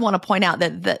I also want to point out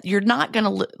that you're not going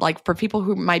to, like, for people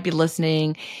who might be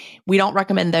listening, we don't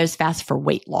recommend those fasts for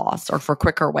weight loss or for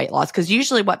quicker weight loss. Because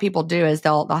usually what people do is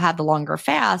they'll have the longer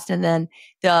fast, and then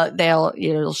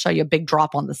it'll show you a big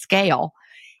drop on the scale.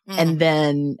 And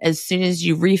then as soon as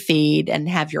you refeed and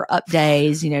have your up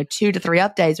days, 2 to 3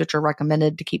 up days, which are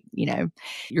recommended to keep,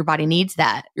 your body needs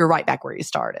that, you're right back where you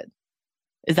started.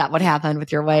 Is that what happened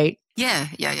with your weight? Yeah.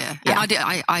 And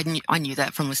I knew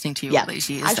that from listening to you all these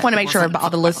years. I just want to make sure all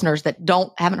the listeners that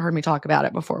haven't heard me talk about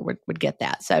it before would get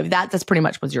that. So that's pretty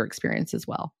much was your experience as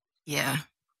well. Yeah.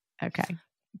 Okay.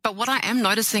 But what I am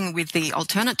noticing with the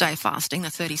alternate day fasting, the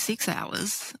 36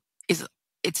 hours, is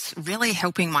it's really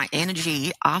helping my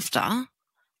energy after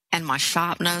and my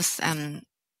sharpness. And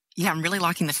I'm really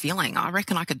liking the feeling. I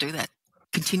reckon I could do that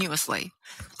continuously.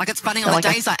 Like, it's funny, on the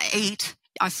days I eat,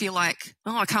 I feel like,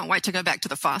 I can't wait to go back to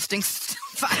the fasting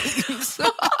phase.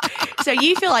 So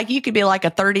you feel like you could be like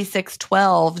a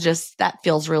 36-12, just that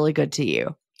feels really good to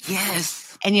you.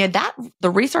 Yes. And the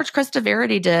research Krista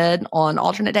Verity did on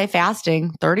alternate day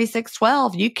fasting,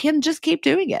 36-12, you can just keep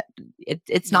doing it.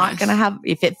 It's not going to have,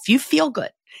 if you feel good,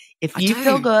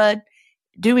 feel good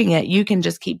doing it, you can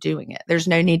just keep doing it. There's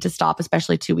no need to stop,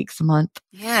 especially 2 weeks a month.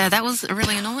 Yeah, that was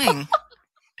really annoying.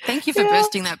 Thank you for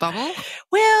bursting that bubble.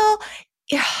 Well,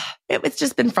 it's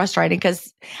just been frustrating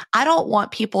because I don't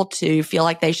want people to feel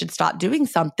like they should stop doing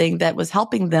something that was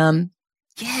helping them.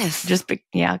 Yes.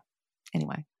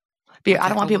 Anyway. I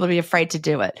don't want people to be afraid to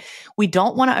do it. We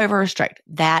don't want to over-restrict.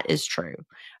 That is true.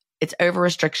 It's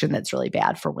over-restriction that's really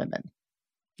bad for women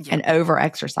and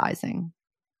over-exercising.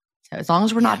 So as long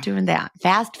as we're not doing that,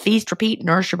 fast, feast, repeat,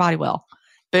 nourish your body well.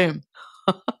 Boom.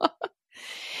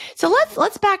 So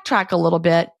let's backtrack a little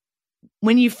bit.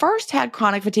 When you first had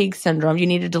chronic fatigue syndrome, you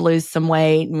needed to lose some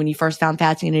weight. And when you first found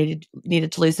fasting, you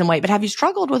needed to lose some weight. But have you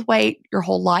struggled with weight your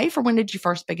whole life, or when did you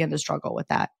first begin to struggle with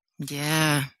that?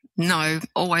 Yeah. No,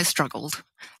 always struggled.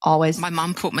 Always. My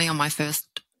mum put me on my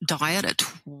first diet at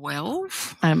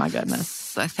 12. Oh, my goodness.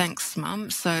 So thanks, Mum.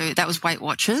 So that was Weight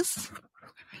Watchers.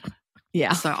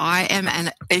 Yeah. So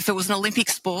if it was an Olympic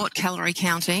sport, calorie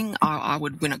counting, I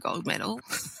would win a gold medal.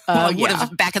 I would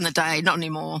have back in the day, not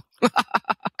anymore.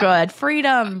 Good.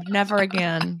 Freedom. Never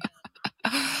again.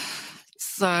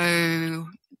 So,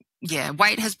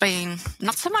 weight has been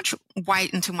not so much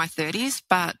weight until my 30s,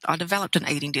 but I developed an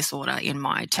eating disorder in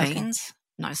my teens.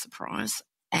 Okay. No surprise.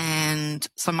 And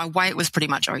so my weight was pretty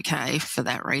much okay for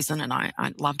that reason. And I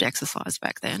loved exercise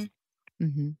back then.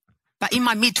 Mm-hmm. But in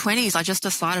my mid-20s, I just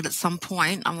decided at some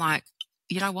point, I'm like,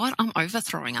 you know what? I'm over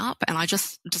throwing up. And I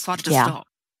just decided to stop.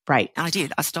 Right. And I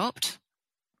did. I stopped.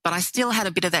 But I still had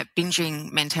a bit of that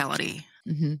binging mentality.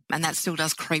 Mm-hmm. And that still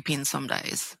does creep in some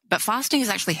days. But fasting has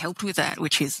actually helped with that,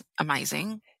 which is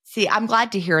amazing. See, I'm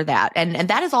glad to hear that. And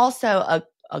that is also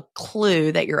a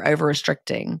clue that you're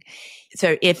over-restricting.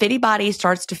 So if anybody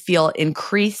starts to feel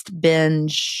increased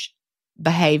binge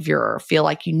behavior, feel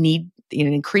like you need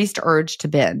an increased urge to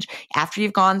binge after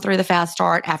you've gone through the fast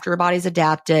start, after your body's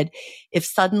adapted, if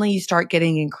suddenly you start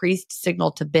getting increased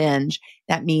signal to binge,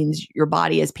 that means your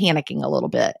body is panicking a little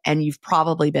bit and you've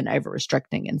probably been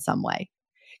over-restricting in some way.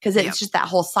 Because it's just that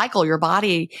whole cycle. Your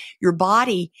body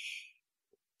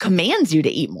commands you to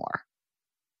eat more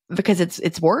because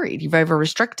it's worried. You've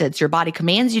over-restricted. So your body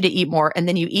commands you to eat more, and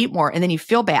then you eat more, and then you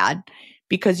feel bad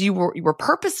because you were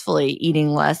purposefully eating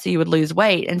less so you would lose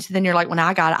weight. And so then you're like, when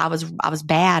I was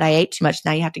bad. I ate too much.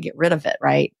 Now you have to get rid of it,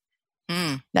 right?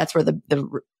 Mm. That's where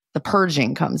the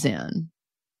purging comes in.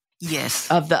 Yes.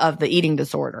 Of the eating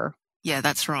disorder. Yeah,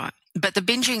 that's right. But the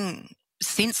binging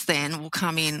since then will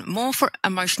come in more for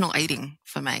emotional eating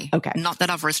for me. Okay. Not that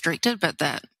I've restricted, but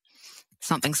that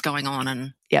something's going on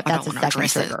and I don't want to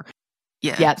address trigger. It.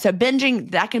 Yeah. Yeah. So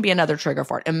binging, that can be another trigger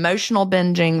for it. Emotional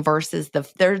binging versus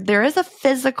there is a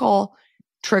physical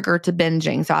trigger to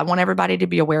binging. So I want everybody to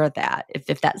be aware of that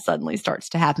if that suddenly starts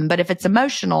to happen. But if it's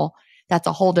emotional, that's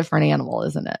a whole different animal,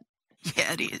 isn't it?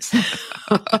 Yeah, it is.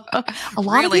 A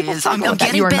lot of people struggle with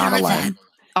that. You are not alone.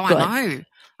 Oh, good. I know.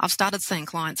 I've started seeing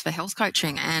clients for health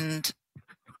coaching, and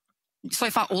so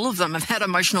far all of them have had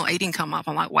emotional eating come up.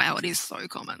 I'm like, wow, it is so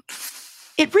common.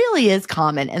 It really is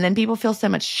common. And then people feel so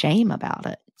much shame about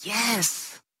it.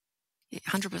 Yes.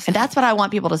 100%. And that's what I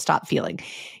want people to stop feeling.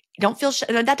 Don't feel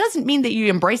that doesn't mean that you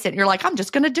embrace it and you're like, I'm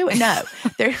just going to do it. No.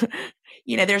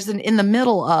 There's in the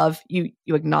middle of you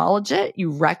acknowledge it,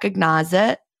 you recognize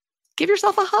it, give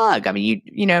yourself a hug. I mean,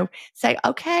 you say,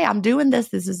 okay, I'm doing this.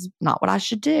 This is not what I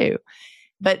should do.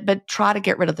 But try to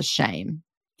get rid of the shame.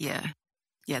 Yeah.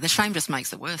 Yeah, the shame just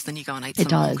makes it worse. Then you go and eat some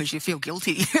more because you feel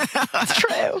guilty. It's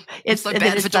true. It's so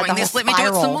bad for doing this. Let me do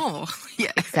it some more.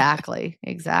 Yeah. Exactly.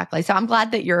 So I'm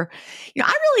glad that I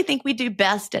really think we do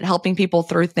best at helping people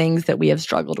through things that we have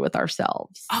struggled with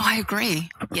ourselves. Oh, I agree.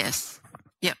 Yes.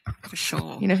 Yep, for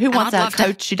sure. Who wants a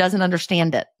coach who doesn't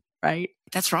understand it, right?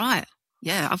 That's right.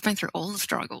 Yeah, I've been through all the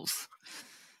struggles.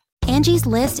 Angie's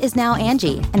List is now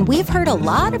Angie, and we've heard a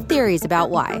lot of theories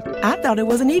about why. I thought it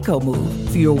was an eco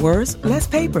move. Fewer words, less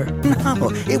paper.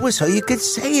 No, it was so you could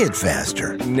say it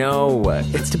faster. No,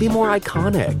 it's to be more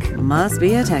iconic. Must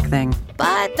be a tech thing.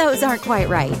 But those aren't quite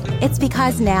right. It's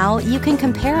because now you can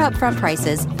compare upfront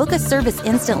prices, book a service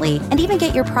instantly, and even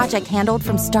get your project handled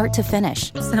from start to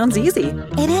finish. Sounds easy.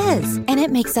 It is, and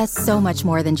it makes us so much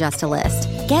more than just a list.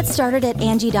 Get started at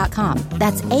Angie.com.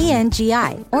 That's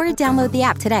ANGI, or download the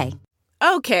app today.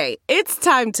 Okay, it's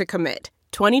time to commit.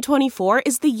 2024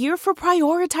 is the year for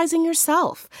prioritizing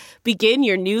yourself. Begin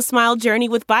your new smile journey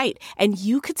with Byte, and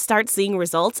you could start seeing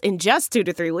results in just 2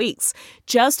 to 3 weeks.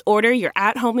 Just order your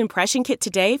at-home impression kit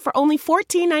today for only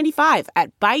 $14.95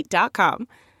 at Byte.com.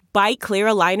 Byte Clear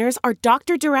aligners are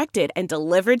doctor-directed and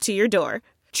delivered to your door.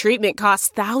 Treatment costs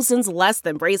thousands less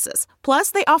than braces.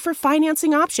 Plus, they offer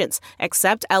financing options,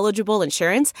 accept eligible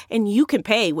insurance, and you can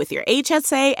pay with your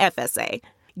HSA FSA.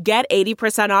 Get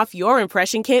 80% off your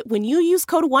impression kit when you use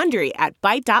code WONDERY at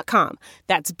Byte.com.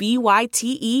 That's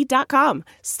BYTE.com.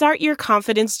 Start your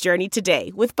confidence journey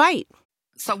today with Byte.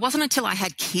 So it wasn't until I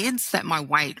had kids that my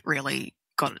weight really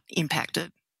got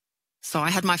impacted. So I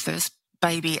had my first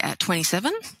baby at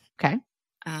 27. Okay.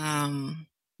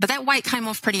 But that weight came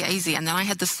off pretty easy. And then I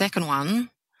had the second one.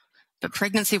 But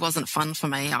pregnancy wasn't fun for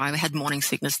me. I had morning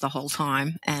sickness the whole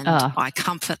time, and I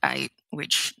comfort ate,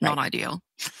 which not ideal.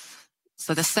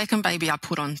 So the second baby I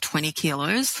put on 20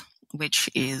 kilos, which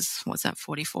is,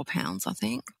 44 pounds, I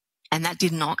think. And that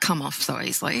did not come off so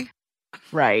easily.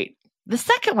 Right. The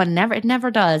second one never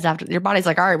does. After your body's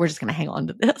like, all right, we're just going to hang on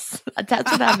to this.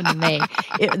 That's what happened to me.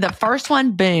 The first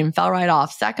one, boom, fell right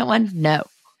off. Second one, no.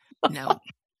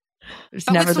 It's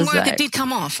but never with some the work, same. it did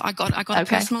come off. I got a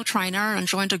personal trainer and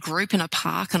joined a group in a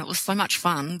park, and it was so much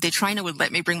fun. The trainer would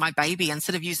let me bring my baby.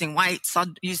 Instead of using weights,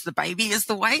 I'd use the baby as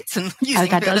the weights. And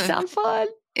that does sound fun.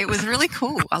 It was really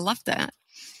cool. I loved that.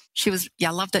 I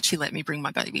loved that she let me bring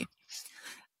my baby.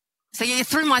 So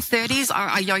through my 30s,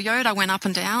 I yo-yoed. I went up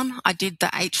and down. I did the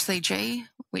HCG,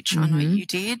 which I know you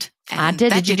did. And I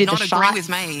did. That Did you do not the agree shots? with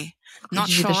me. Did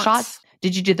you do the shots?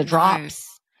 Did you do the drops?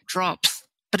 No, drops.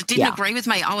 But it didn't agree with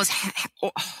me. I was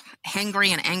hangry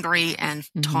and angry and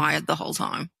tired the whole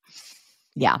time.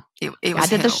 Yeah. It was I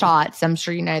did hell. the shots. I'm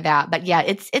sure you know that. But yeah,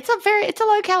 it's a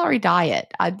low calorie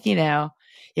diet.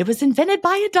 It was invented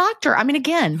by a doctor. I mean,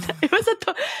 again, it was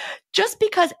just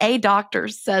because a doctor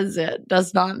says it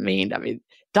does not mean,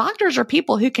 doctors are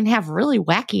people who can have really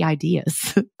wacky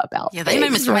ideas about they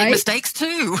things, make right? mistakes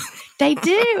too. They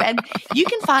do. And you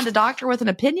can find a doctor with an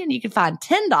opinion. You can find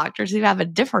 10 doctors who have a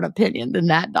different opinion than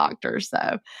that doctor.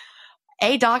 So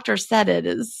a doctor said it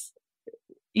is,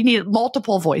 you need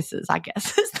multiple voices, I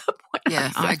guess is the point.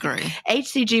 Yeah, I agree.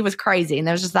 HCG was crazy. And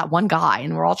there's just that one guy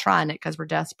and we're all trying it because we're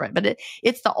desperate. But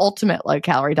it's the ultimate low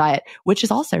calorie diet, which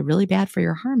is also really bad for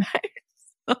your hormones.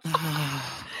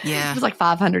 Yeah. It was like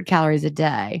 500 calories a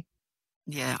day.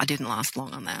 Yeah, I didn't last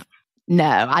long on that. No,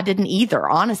 I didn't either.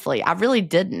 Honestly, I really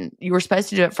didn't. You were supposed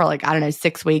to do it for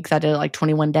 6 weeks. I did it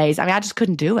 21 days. I just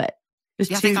couldn't do it. It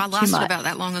was I think I lasted about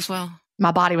that long as well.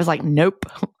 My body was like, nope.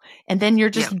 And then you're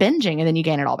just binging and then you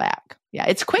gain it all back. Yeah,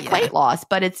 it's quick weight loss,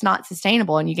 but it's not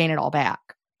sustainable and you gain it all back.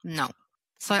 No.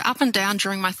 So up and down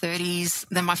during my 30s,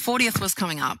 then my 40th was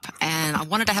coming up and I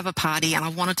wanted to have a party and I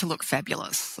wanted to look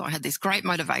fabulous. So I had this great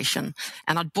motivation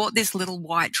and I'd bought this little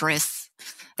white dress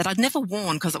that I'd never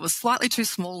worn because it was slightly too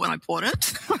small when I bought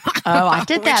it. Oh, I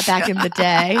did that back in the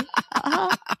day.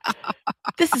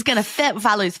 This is going to fit if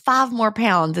I lose 5 more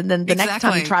pounds. And then the next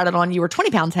time you tried it on, you were 20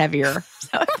 pounds heavier.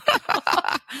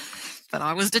 But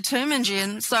I was determined,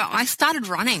 Jen. So I started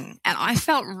running and I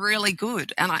felt really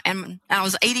good. And I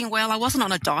was eating well. I wasn't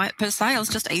on a diet per se. I was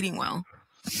just eating well.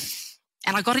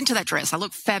 And I got into that dress. I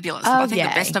looked fabulous. I think the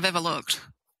best I've ever looked.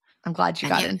 I'm glad you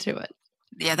got into it.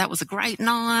 Yeah, that was a great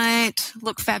night.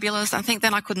 Looked fabulous. I think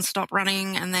then I couldn't stop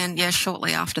running. And then,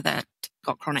 shortly after that,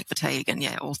 got chronic fatigue and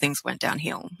all things went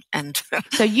downhill. And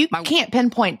so you can't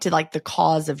pinpoint to the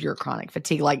cause of your chronic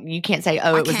fatigue. You can't say,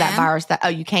 it was that virus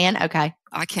you can? Okay.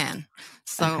 I can.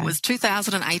 So It was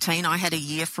 2018. I had a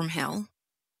year from hell.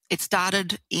 It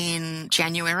started in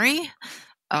January.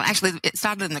 Actually, it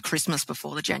started in the Christmas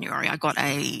before the January. I got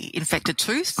a infected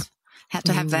tooth, had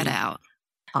to have that out.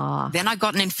 Then I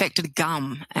got an infected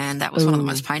gum, and that was one of the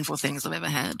most painful things I've ever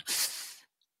had.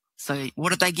 So what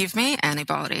did they give me?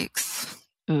 Antibiotics.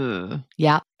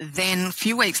 Yeah. Then a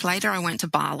few weeks later, I went to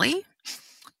Bali,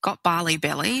 got Bali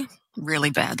belly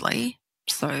really badly,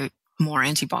 so more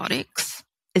antibiotics.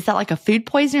 Is that a food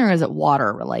poisoning or is it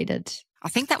water related? I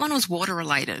think that one was water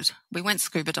related. We went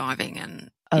scuba diving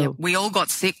and we all got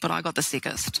sick, but I got the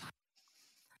sickest.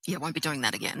 Yeah, won't be doing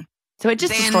that again. So it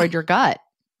just destroyed your gut.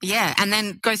 Yeah, and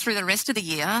then go through the rest of the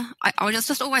year. I was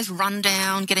just always run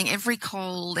down, getting every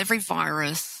cold, every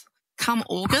virus. Come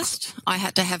August, I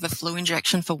had to have a flu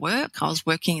injection for work. I was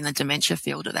working in the dementia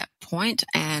field at that point,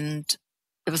 and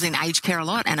it was in aged care a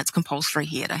lot, and it's compulsory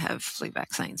here to have flu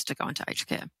vaccines to go into aged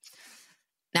care.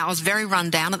 Now, I was very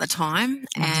run down at the time,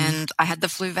 and I had the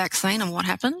flu vaccine, and what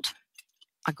happened?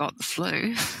 I got the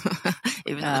flu,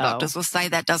 even though the doctors will say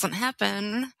that doesn't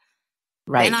happen.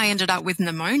 Right. Then I ended up with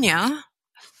pneumonia.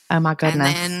 Oh, my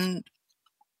goodness. And then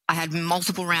I had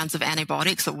multiple rounds of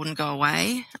antibiotics that wouldn't go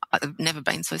away. I've never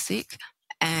been so sick.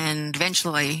 And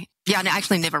eventually, I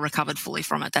actually never recovered fully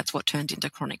from it. That's what turned into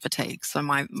chronic fatigue. So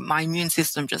my immune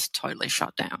system just totally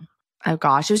shut down. Oh,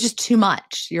 gosh. It was just too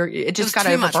much. It just got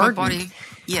too much. overburdened. My body,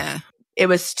 yeah. It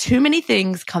was too many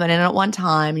things coming in at one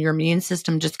time. Your immune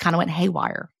system just kind of went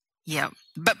haywire. Yeah.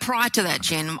 But prior to that,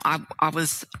 Jen, I'm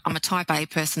a type A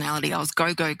personality. I was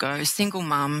go, go, go, single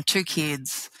mum, 2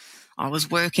 kids. I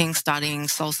was working, studying,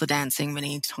 salsa dancing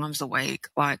many times a week.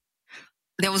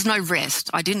 There was no rest.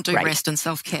 I didn't do rest and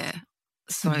self-care.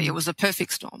 So it was a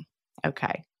perfect storm.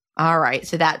 Okay. All right.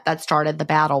 So that started the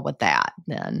battle with that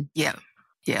then. Yeah.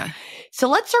 Yeah. So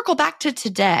let's circle back to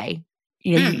today.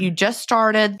 You just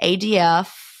started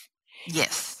ADF.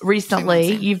 Yes.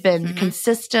 Recently. You've been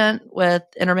consistent with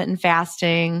intermittent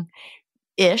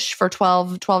fasting-ish for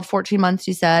 12 to 14 months,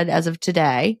 you said, as of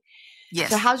today. Yes.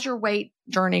 So how's your weight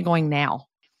journey going now?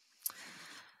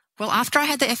 Well, after I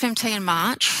had the FMT in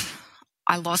March,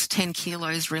 I lost 10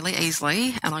 kilos really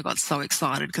easily, and I got so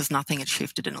excited because nothing had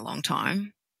shifted in a long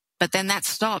time. But then that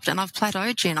stopped, and I've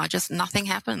plateaued, Jen. Nothing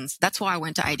happens. That's why I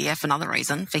went to ADF, another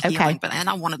reason for healing. But then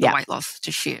I wanted the weight loss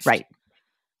to shift. Right.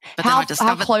 But how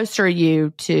discovered, close are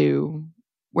you to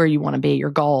where you want to be,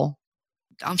 your goal?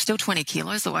 I'm still 20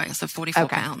 kilos away, so 44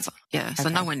 pounds. Yeah, so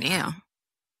nowhere near.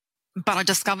 But I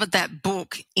discovered that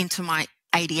book into my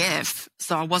ADF,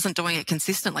 so I wasn't doing it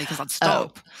consistently because I'd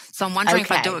stop. So I'm wondering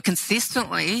if I do it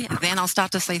consistently, then I'll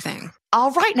start to see things.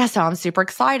 All right. Now, so I'm super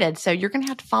excited. So you're going to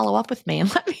have to follow up with me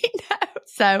and let me know.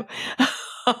 So,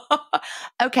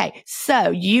 okay. So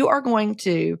you are going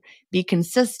to be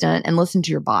consistent and listen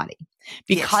to your body.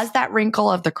 Because that wrinkle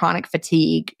of the chronic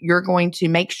fatigue, you're going to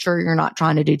make sure you're not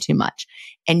trying to do too much.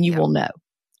 And you will know.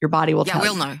 Your body will tell you. Yeah,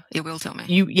 it will know. It will tell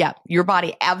me. Your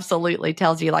body absolutely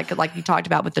tells you, like you talked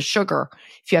about with the sugar.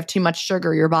 If you have too much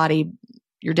sugar, your body,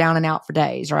 you're down and out for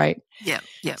days, right? Yeah,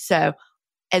 yeah. So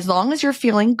as long as you're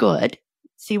feeling good,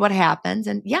 see what happens.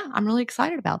 And I'm really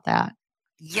excited about that.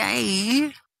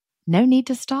 Yay. No need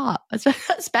to stop,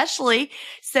 especially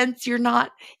since you're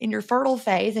not in your fertile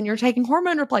phase and you're taking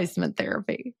hormone replacement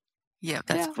therapy. Yeah,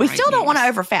 that's great We still don't news. want to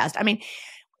overfast. I mean,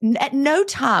 at no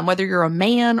time, whether you're a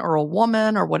man or a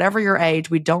woman or whatever your age,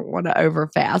 we don't want to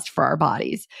overfast for our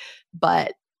bodies.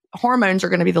 But hormones are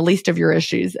going to be the least of your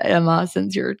issues, Emma,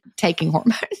 since you're taking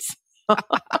hormones.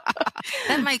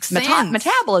 That makes sense.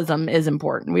 Metabolism is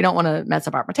important. We don't want to mess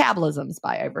up our metabolisms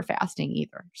by overfasting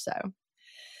either. So,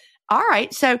 all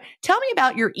right. So tell me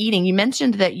about your eating. You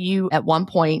mentioned that you, at one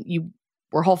point, you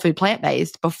were whole food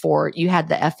plant-based before you had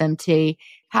the FMT.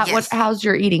 How's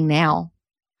your eating now?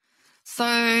 So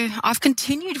I've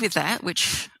continued with that,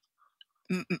 which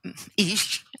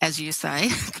ish, as you say,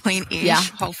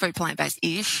 clean-ish, whole food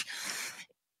plant-based-ish.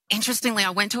 Interestingly, I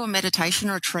went to a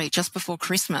meditation retreat just before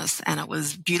Christmas, and it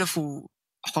was beautiful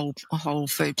whole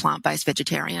food plant-based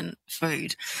vegetarian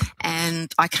food.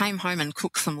 And I came home and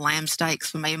cooked some lamb steaks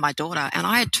for me and my daughter, and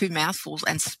I had 2 mouthfuls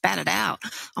and spat it out.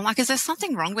 I'm like, is there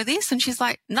something wrong with this? And she's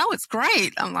like, no, it's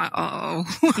great. I'm like, oh.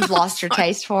 You've lost your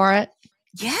taste for it?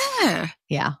 Yeah.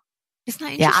 Yeah. Isn't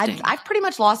that interesting? Yeah, I've pretty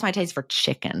much lost my taste for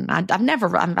chicken.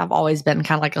 I've always been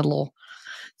kind of like a little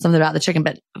something about the chicken,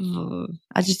 but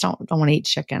I just don't want to eat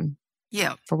chicken.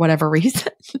 Yeah. For whatever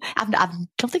reason. I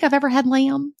don't think I've ever had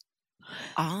lamb.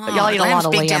 Oh, but y'all eat a lot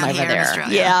of lamb over there.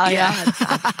 Yeah.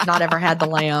 I've not ever had the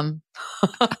lamb.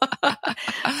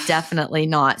 Definitely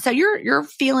not. So you're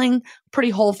feeling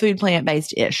pretty whole food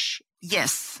plant-based-ish.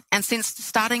 Yes. And since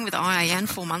starting with IAN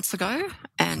 4 months ago,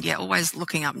 and always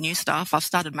looking up new stuff, I've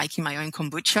started making my own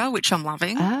kombucha, which I'm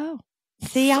loving. Oh.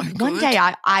 See, one day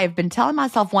I've been telling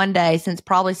myself one day since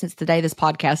the day this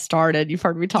podcast started, you've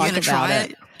heard me talk about try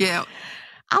it. Yeah.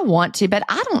 I want to, but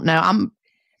I don't know.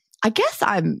 I guess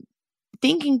I'm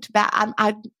thinking back.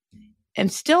 I am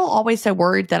still always so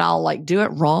worried that I'll do it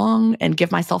wrong and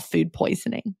give myself food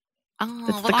poisoning. Oh,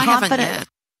 it's well, I haven't yet.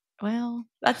 Well,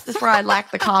 that's just where I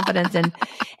lack the confidence. And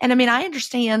I mean, I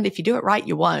understand if you do it right,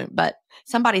 you won't. But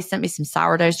somebody sent me some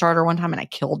sourdough starter one time and I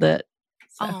killed it.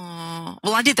 So. Oh,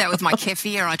 well, I did that with my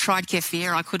kefir. I tried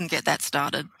kefir. I couldn't get that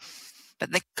started.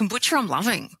 But the kombucha I'm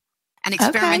loving and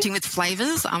experimenting with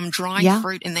flavors. I'm drying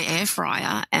fruit in the air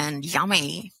fryer and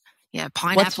yummy. Yeah,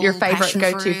 pineapple. What's your favorite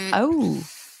go-to? Oh,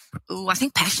 I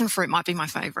think passion fruit might be my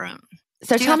favorite.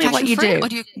 So tell me what you do.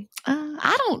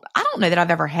 I don't know that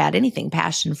I've ever had anything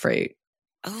passion fruit.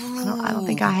 Oh. I don't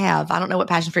think I have. I don't know what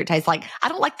passion fruit tastes like. I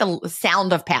don't like the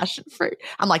sound of passion fruit.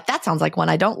 I'm like, that sounds like one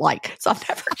I don't like. So I've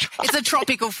never tried. It's a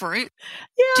tropical fruit.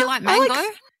 Yeah. Do you like mango?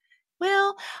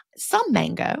 Well, some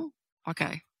mango.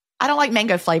 Okay. I don't like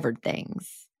mango flavored things.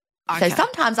 Okay. So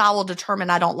sometimes I will determine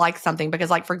I don't like something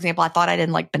because, for example, I thought I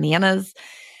didn't like bananas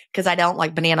because I don't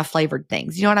like banana flavored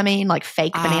things. You know what I mean? Like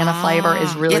fake banana flavor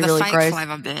is really, really fake gross.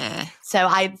 Flavor there. So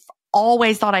I've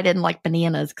always thought I didn't like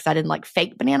bananas because I didn't like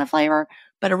fake banana flavor,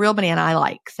 but a real banana I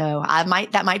like. So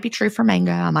that might be true for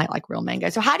mango. I might like real mango.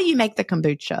 So how do you make the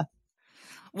kombucha?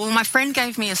 Well, my friend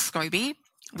gave me a SCOBY,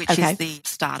 which is the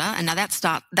starter. And now that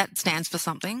stands for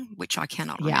something, which I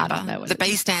cannot remember. Yeah, I don't know what the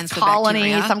B stands for colony,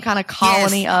 bacteria. some kind of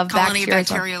colony of colony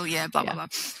bacteria. Bacterial, blah, blah, blah.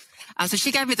 So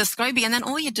she gave me the SCOBY, and then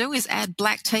all you do is add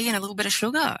black tea and a little bit of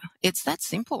sugar. It's that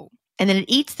simple. and then it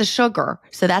eats the sugar.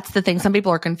 So that's the thing some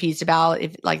people are confused about.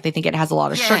 If like they think it has a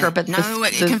lot of sugar, but no,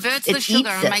 it converts the sugar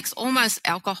and it. makes almost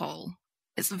alcohol.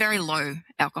 It's very low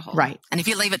alcohol. Right. And if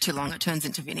you leave it too long, it turns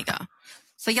into vinegar.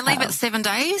 So you leave it 7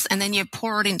 days and then you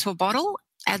pour it into a bottle,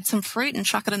 add some fruit and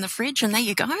chuck it in the fridge and there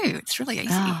you go. It's really easy.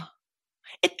 Oh.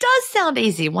 It does sound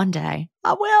easy one day.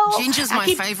 I will. Ginger's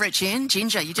my favorite, Jen.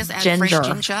 Ginger. You just add fresh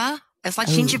ginger. It's like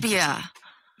ginger beer.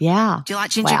 Yeah. Do you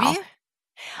like ginger beer?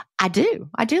 I do.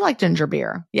 I do like ginger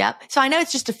beer. Yep. So I know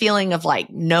it's just a feeling of like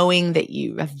knowing that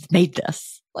you have made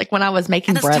this. Like when I was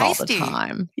making bread all the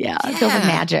time. Yeah. It feels like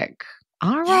magic.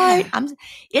 All right.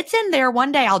 It's in there.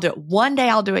 One day I'll do it. One day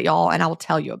I'll do it, y'all, and I will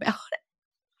tell you about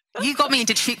it. You got me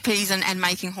into chickpeas and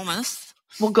making hummus.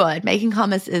 Well, good. Making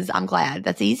hummus I'm glad.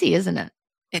 That's easy, isn't it?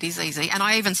 It is easy. And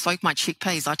I even soak my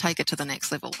chickpeas. I take it to the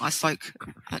next level. I soak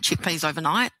chickpeas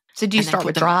overnight. So do you start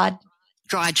with dried?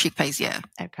 Dried chickpeas, yeah.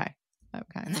 Okay.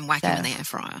 And then whack them in the air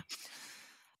fryer.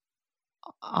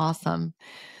 Awesome.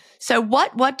 So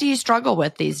what do you struggle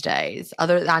with these days?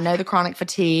 I know the chronic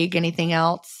fatigue. Anything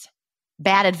else?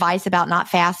 Bad advice about not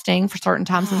fasting for certain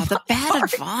times. The bad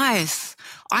advice.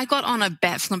 I got on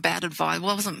some bad advice.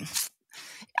 Well,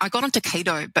 I got onto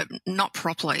keto, but not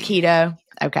properly. Keto.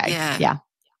 Okay. Yeah.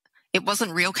 It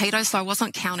wasn't real keto, so I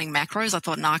wasn't counting macros. I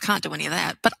thought, no, I can't do any of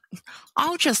that. But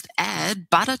I'll just add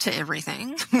butter to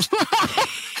everything,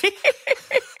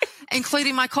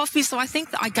 including my coffee. So I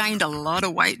think that I gained a lot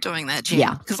of weight doing that, Jen.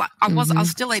 Yeah. Because I was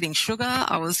still eating sugar.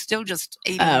 I was still just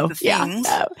eating the things.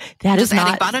 Yeah. That just is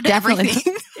adding butter to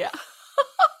everything. Yeah.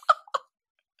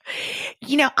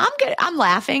 You know, I'm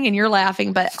laughing and you're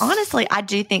laughing, but honestly, I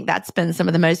do think that's been some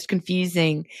of the most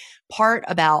confusing part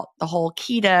about the whole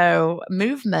keto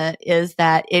movement is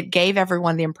that it gave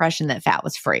everyone the impression that fat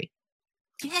was free.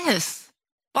 Yes.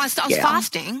 Well, I was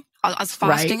fasting. I was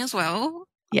fasting as well.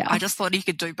 Yeah. I just thought you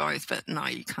could do both, but no,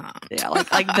 you can't.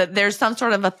 Yeah. There's some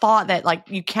sort of a thought that like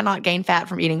you cannot gain fat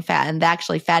from eating fat. And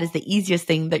actually fat is the easiest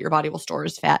thing that your body will store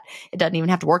as fat. It doesn't even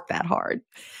have to work that hard.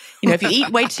 You know, if you eat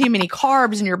way too many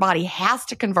carbs and your body has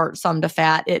to convert some to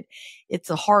fat, it's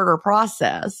a harder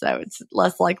process. So it's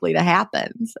less likely to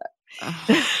happen. So.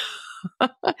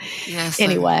 Yes.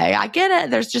 Anyway, I get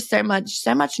it. There's just so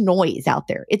much noise out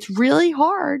there. It's really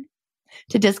hard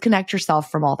to disconnect yourself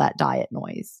from all that diet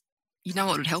noise. You know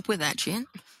what would help with that, Jen?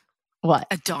 What?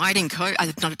 A dieting coach,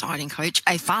 not a dieting coach,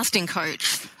 a fasting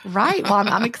coach. Right. Well,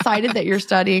 I'm excited that you're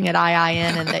studying at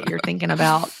IIN and that you're thinking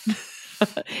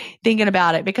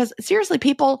about it because seriously,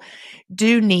 people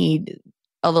do need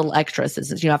a little extra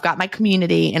assistance. You know, I've got my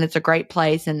community and it's a great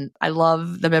place and I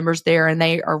love the members there and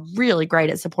they are really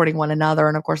great at supporting one another.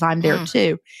 And of course I'm there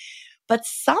too. But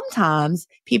sometimes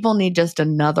people need just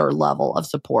another level of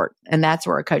support. And that's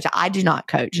where a coach, I do not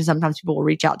coach. And sometimes people will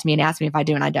reach out to me and ask me if I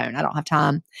do and I don't. I don't have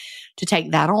time to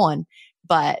take that on.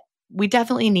 But we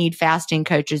definitely need fasting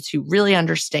coaches who really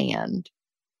understand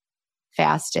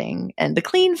fasting and the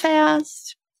clean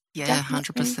fast. Yeah,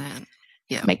 100%.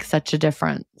 Yeah. Makes such a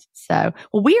difference. So,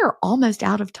 well, we are almost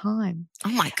out of time. Oh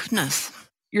my goodness.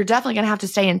 You're definitely going to have to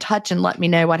stay in touch and let me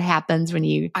know what happens when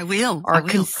you I will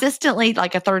consistently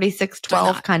like a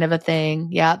 36-12 kind of a thing.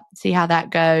 Yep. See how that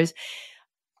goes.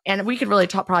 And we could really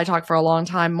probably talk for a long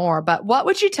time more, but what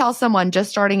would you tell someone just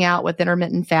starting out with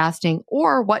intermittent fasting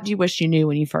or what do you wish you knew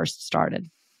when you first started?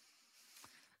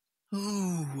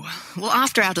 Ooh, well,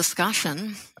 after our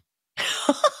discussion,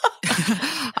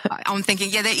 I'm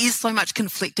thinking, there is so much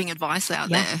conflicting advice out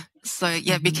there. So,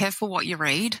 be careful what you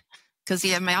read. Because,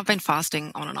 I've been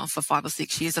fasting on and off for 5 or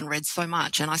 6 years and read so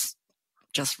much. And I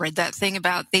just read that thing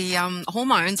about the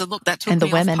hormones and look, that took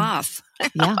me off path.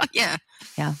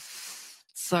 Yeah.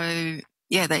 So,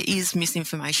 there is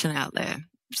misinformation out there.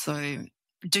 So,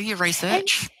 do your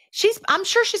research. I'm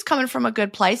sure she's coming from a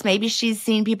good place. Maybe she's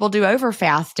seen people do over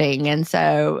fasting. And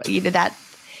so, that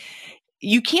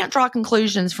you can't draw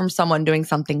conclusions from someone doing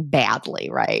something badly,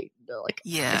 right? Like,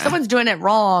 if someone's doing it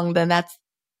wrong, then that's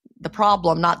the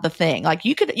problem, not the thing. Like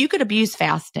you could abuse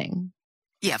fasting.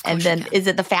 Yeah, of course. And then is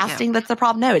it the fasting that's the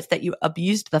problem? No, it's that you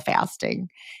abused the fasting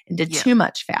and did too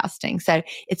much fasting. So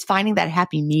it's finding that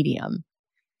happy medium.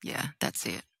 Yeah, that's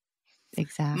it.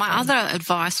 Exactly. My other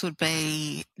advice would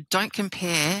be don't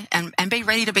compare and be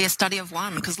ready to be a study of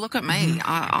one. Because look at me.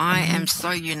 I am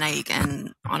so unique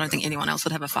and I don't think anyone else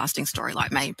would have a fasting story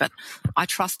like me. But I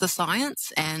trust the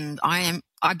science and I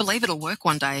believe it'll work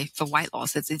one day for weight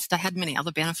loss. It's had many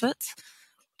other benefits,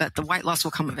 but the weight loss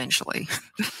will come eventually.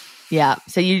 Yeah.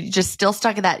 So you just still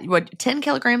stuck at that, 10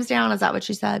 kilograms down? Is that what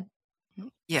you said?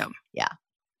 Yeah.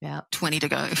 Yeah. 20 to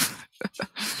go.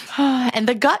 And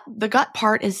the gut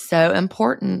part is so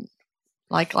important.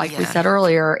 Like we said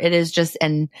earlier, it is just,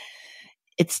 and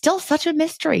it's still such a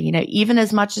mystery, even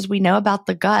as much as we know about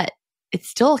the gut, it's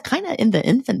still kind of in the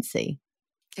infancy.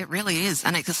 It really is.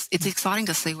 And it's exciting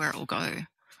to see where it will go.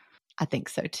 I think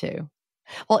so too.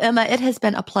 Well, Emma, it has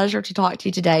been a pleasure to talk to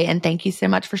you today. And thank you so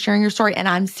much for sharing your story. And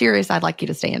I'm serious. I'd like you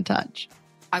to stay in touch.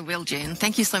 I will, Jen.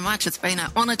 Thank you so much. It's been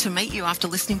an honor to meet you after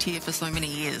listening to you for so many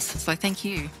years. So thank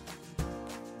you.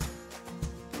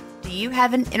 Do you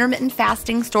have an intermittent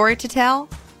fasting story to tell?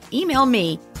 Email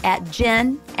me at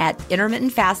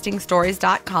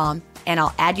jen@intermittentfastingstories.com and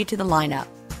I'll add you to the lineup.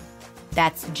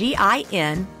 That's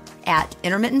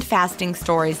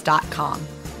GIN@intermittentfastingstories.com.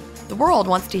 The world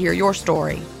wants to hear your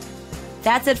story.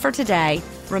 That's it for today.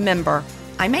 Remember,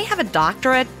 I may have a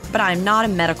doctorate, but I'm not a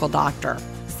medical doctor.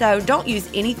 So don't use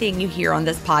anything you hear on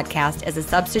this podcast as a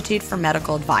substitute for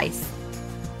medical advice.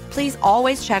 Please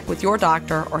always check with your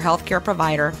doctor or healthcare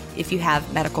provider if you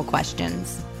have medical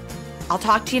questions. I'll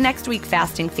talk to you next week,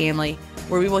 Fasting Family,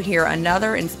 where we will hear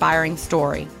another inspiring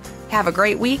story. Have a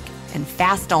great week and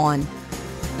fast on.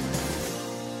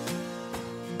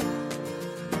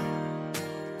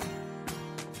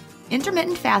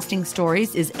 Intermittent Fasting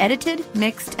Stories is edited,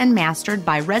 mixed, and mastered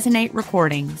by Resonate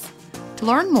Recordings. To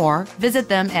learn more, visit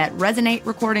them at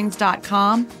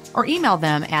resonaterecordings.com or email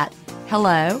them at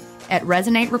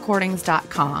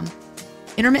hello@resonaterecordings.com.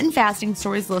 Intermittent Fasting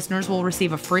Stories listeners will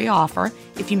receive a free offer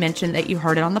if you mention that you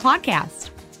heard it on the podcast.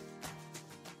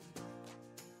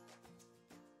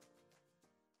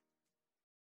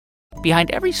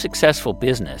 Behind every successful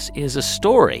business is a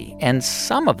story, and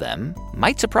some of them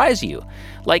might surprise you.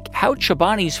 Like how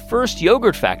Chobani's first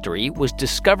yogurt factory was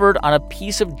discovered on a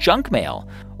piece of junk mail,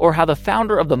 or how the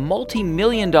founder of the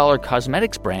multi-million-dollar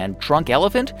cosmetics brand Drunk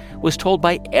Elephant was told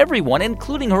by everyone,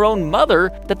 including her own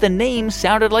mother, that the name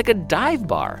sounded like a dive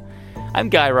bar. I'm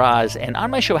Guy Raz, and on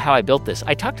my show How I Built This,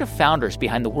 I talk to founders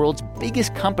behind the world's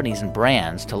biggest companies and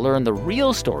brands to learn the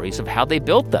real stories of how they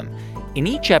built them. In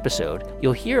each episode,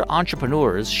 you'll hear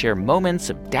entrepreneurs share moments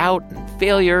of doubt and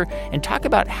failure and talk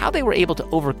about how they were able to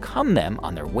overcome them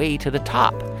on their way to the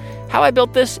top. How I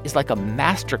Built This is like a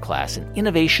masterclass in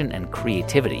innovation and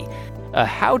creativity, a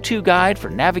how-to guide for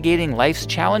navigating life's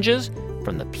challenges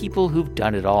from the people who've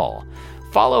done it all.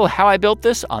 Follow How I Built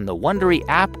This on the Wondery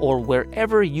app or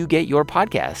wherever you get your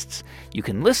podcasts. You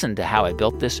can listen to How I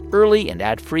Built This early and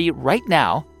ad-free right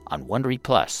now on Wondery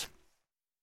Plus.